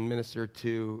worshiping can minister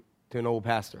to an old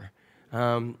pastor,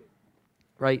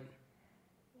 right?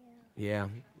 Yeah.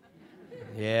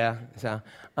 So,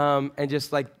 and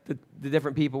just like the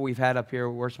different people we've had up here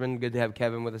worshiping, good to have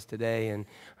Kevin with us today and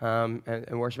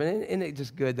worshiping. And it's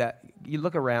just good that you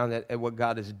look around at what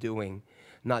God is doing,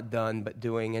 not done, but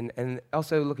doing. And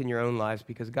also look in your own lives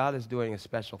because God is doing a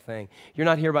special thing. You're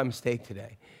not here by mistake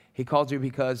today. He called you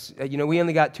because, we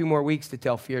only got 2 more weeks to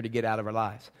tell fear to get out of our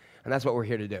lives. And that's what we're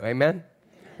here to do. Amen?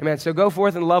 Amen. So go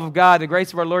forth in the love of God, the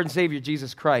grace of our Lord and Savior,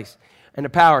 Jesus Christ, and the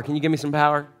power. Can you give me some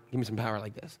power? Give me some power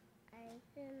like this.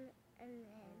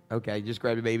 Okay, just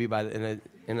grab your baby in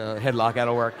a headlock.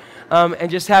 That'll work.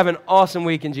 And just have an awesome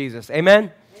week in Jesus.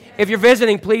 Amen? If you're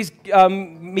visiting, please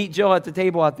meet Jill at the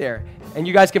table out there. And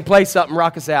you guys can play something,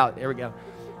 rock us out. There we go.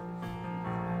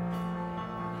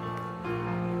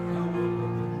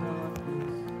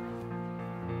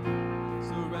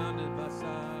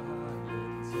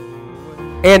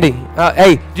 Andy,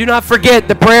 hey, do not forget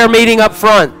the prayer meeting up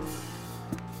front.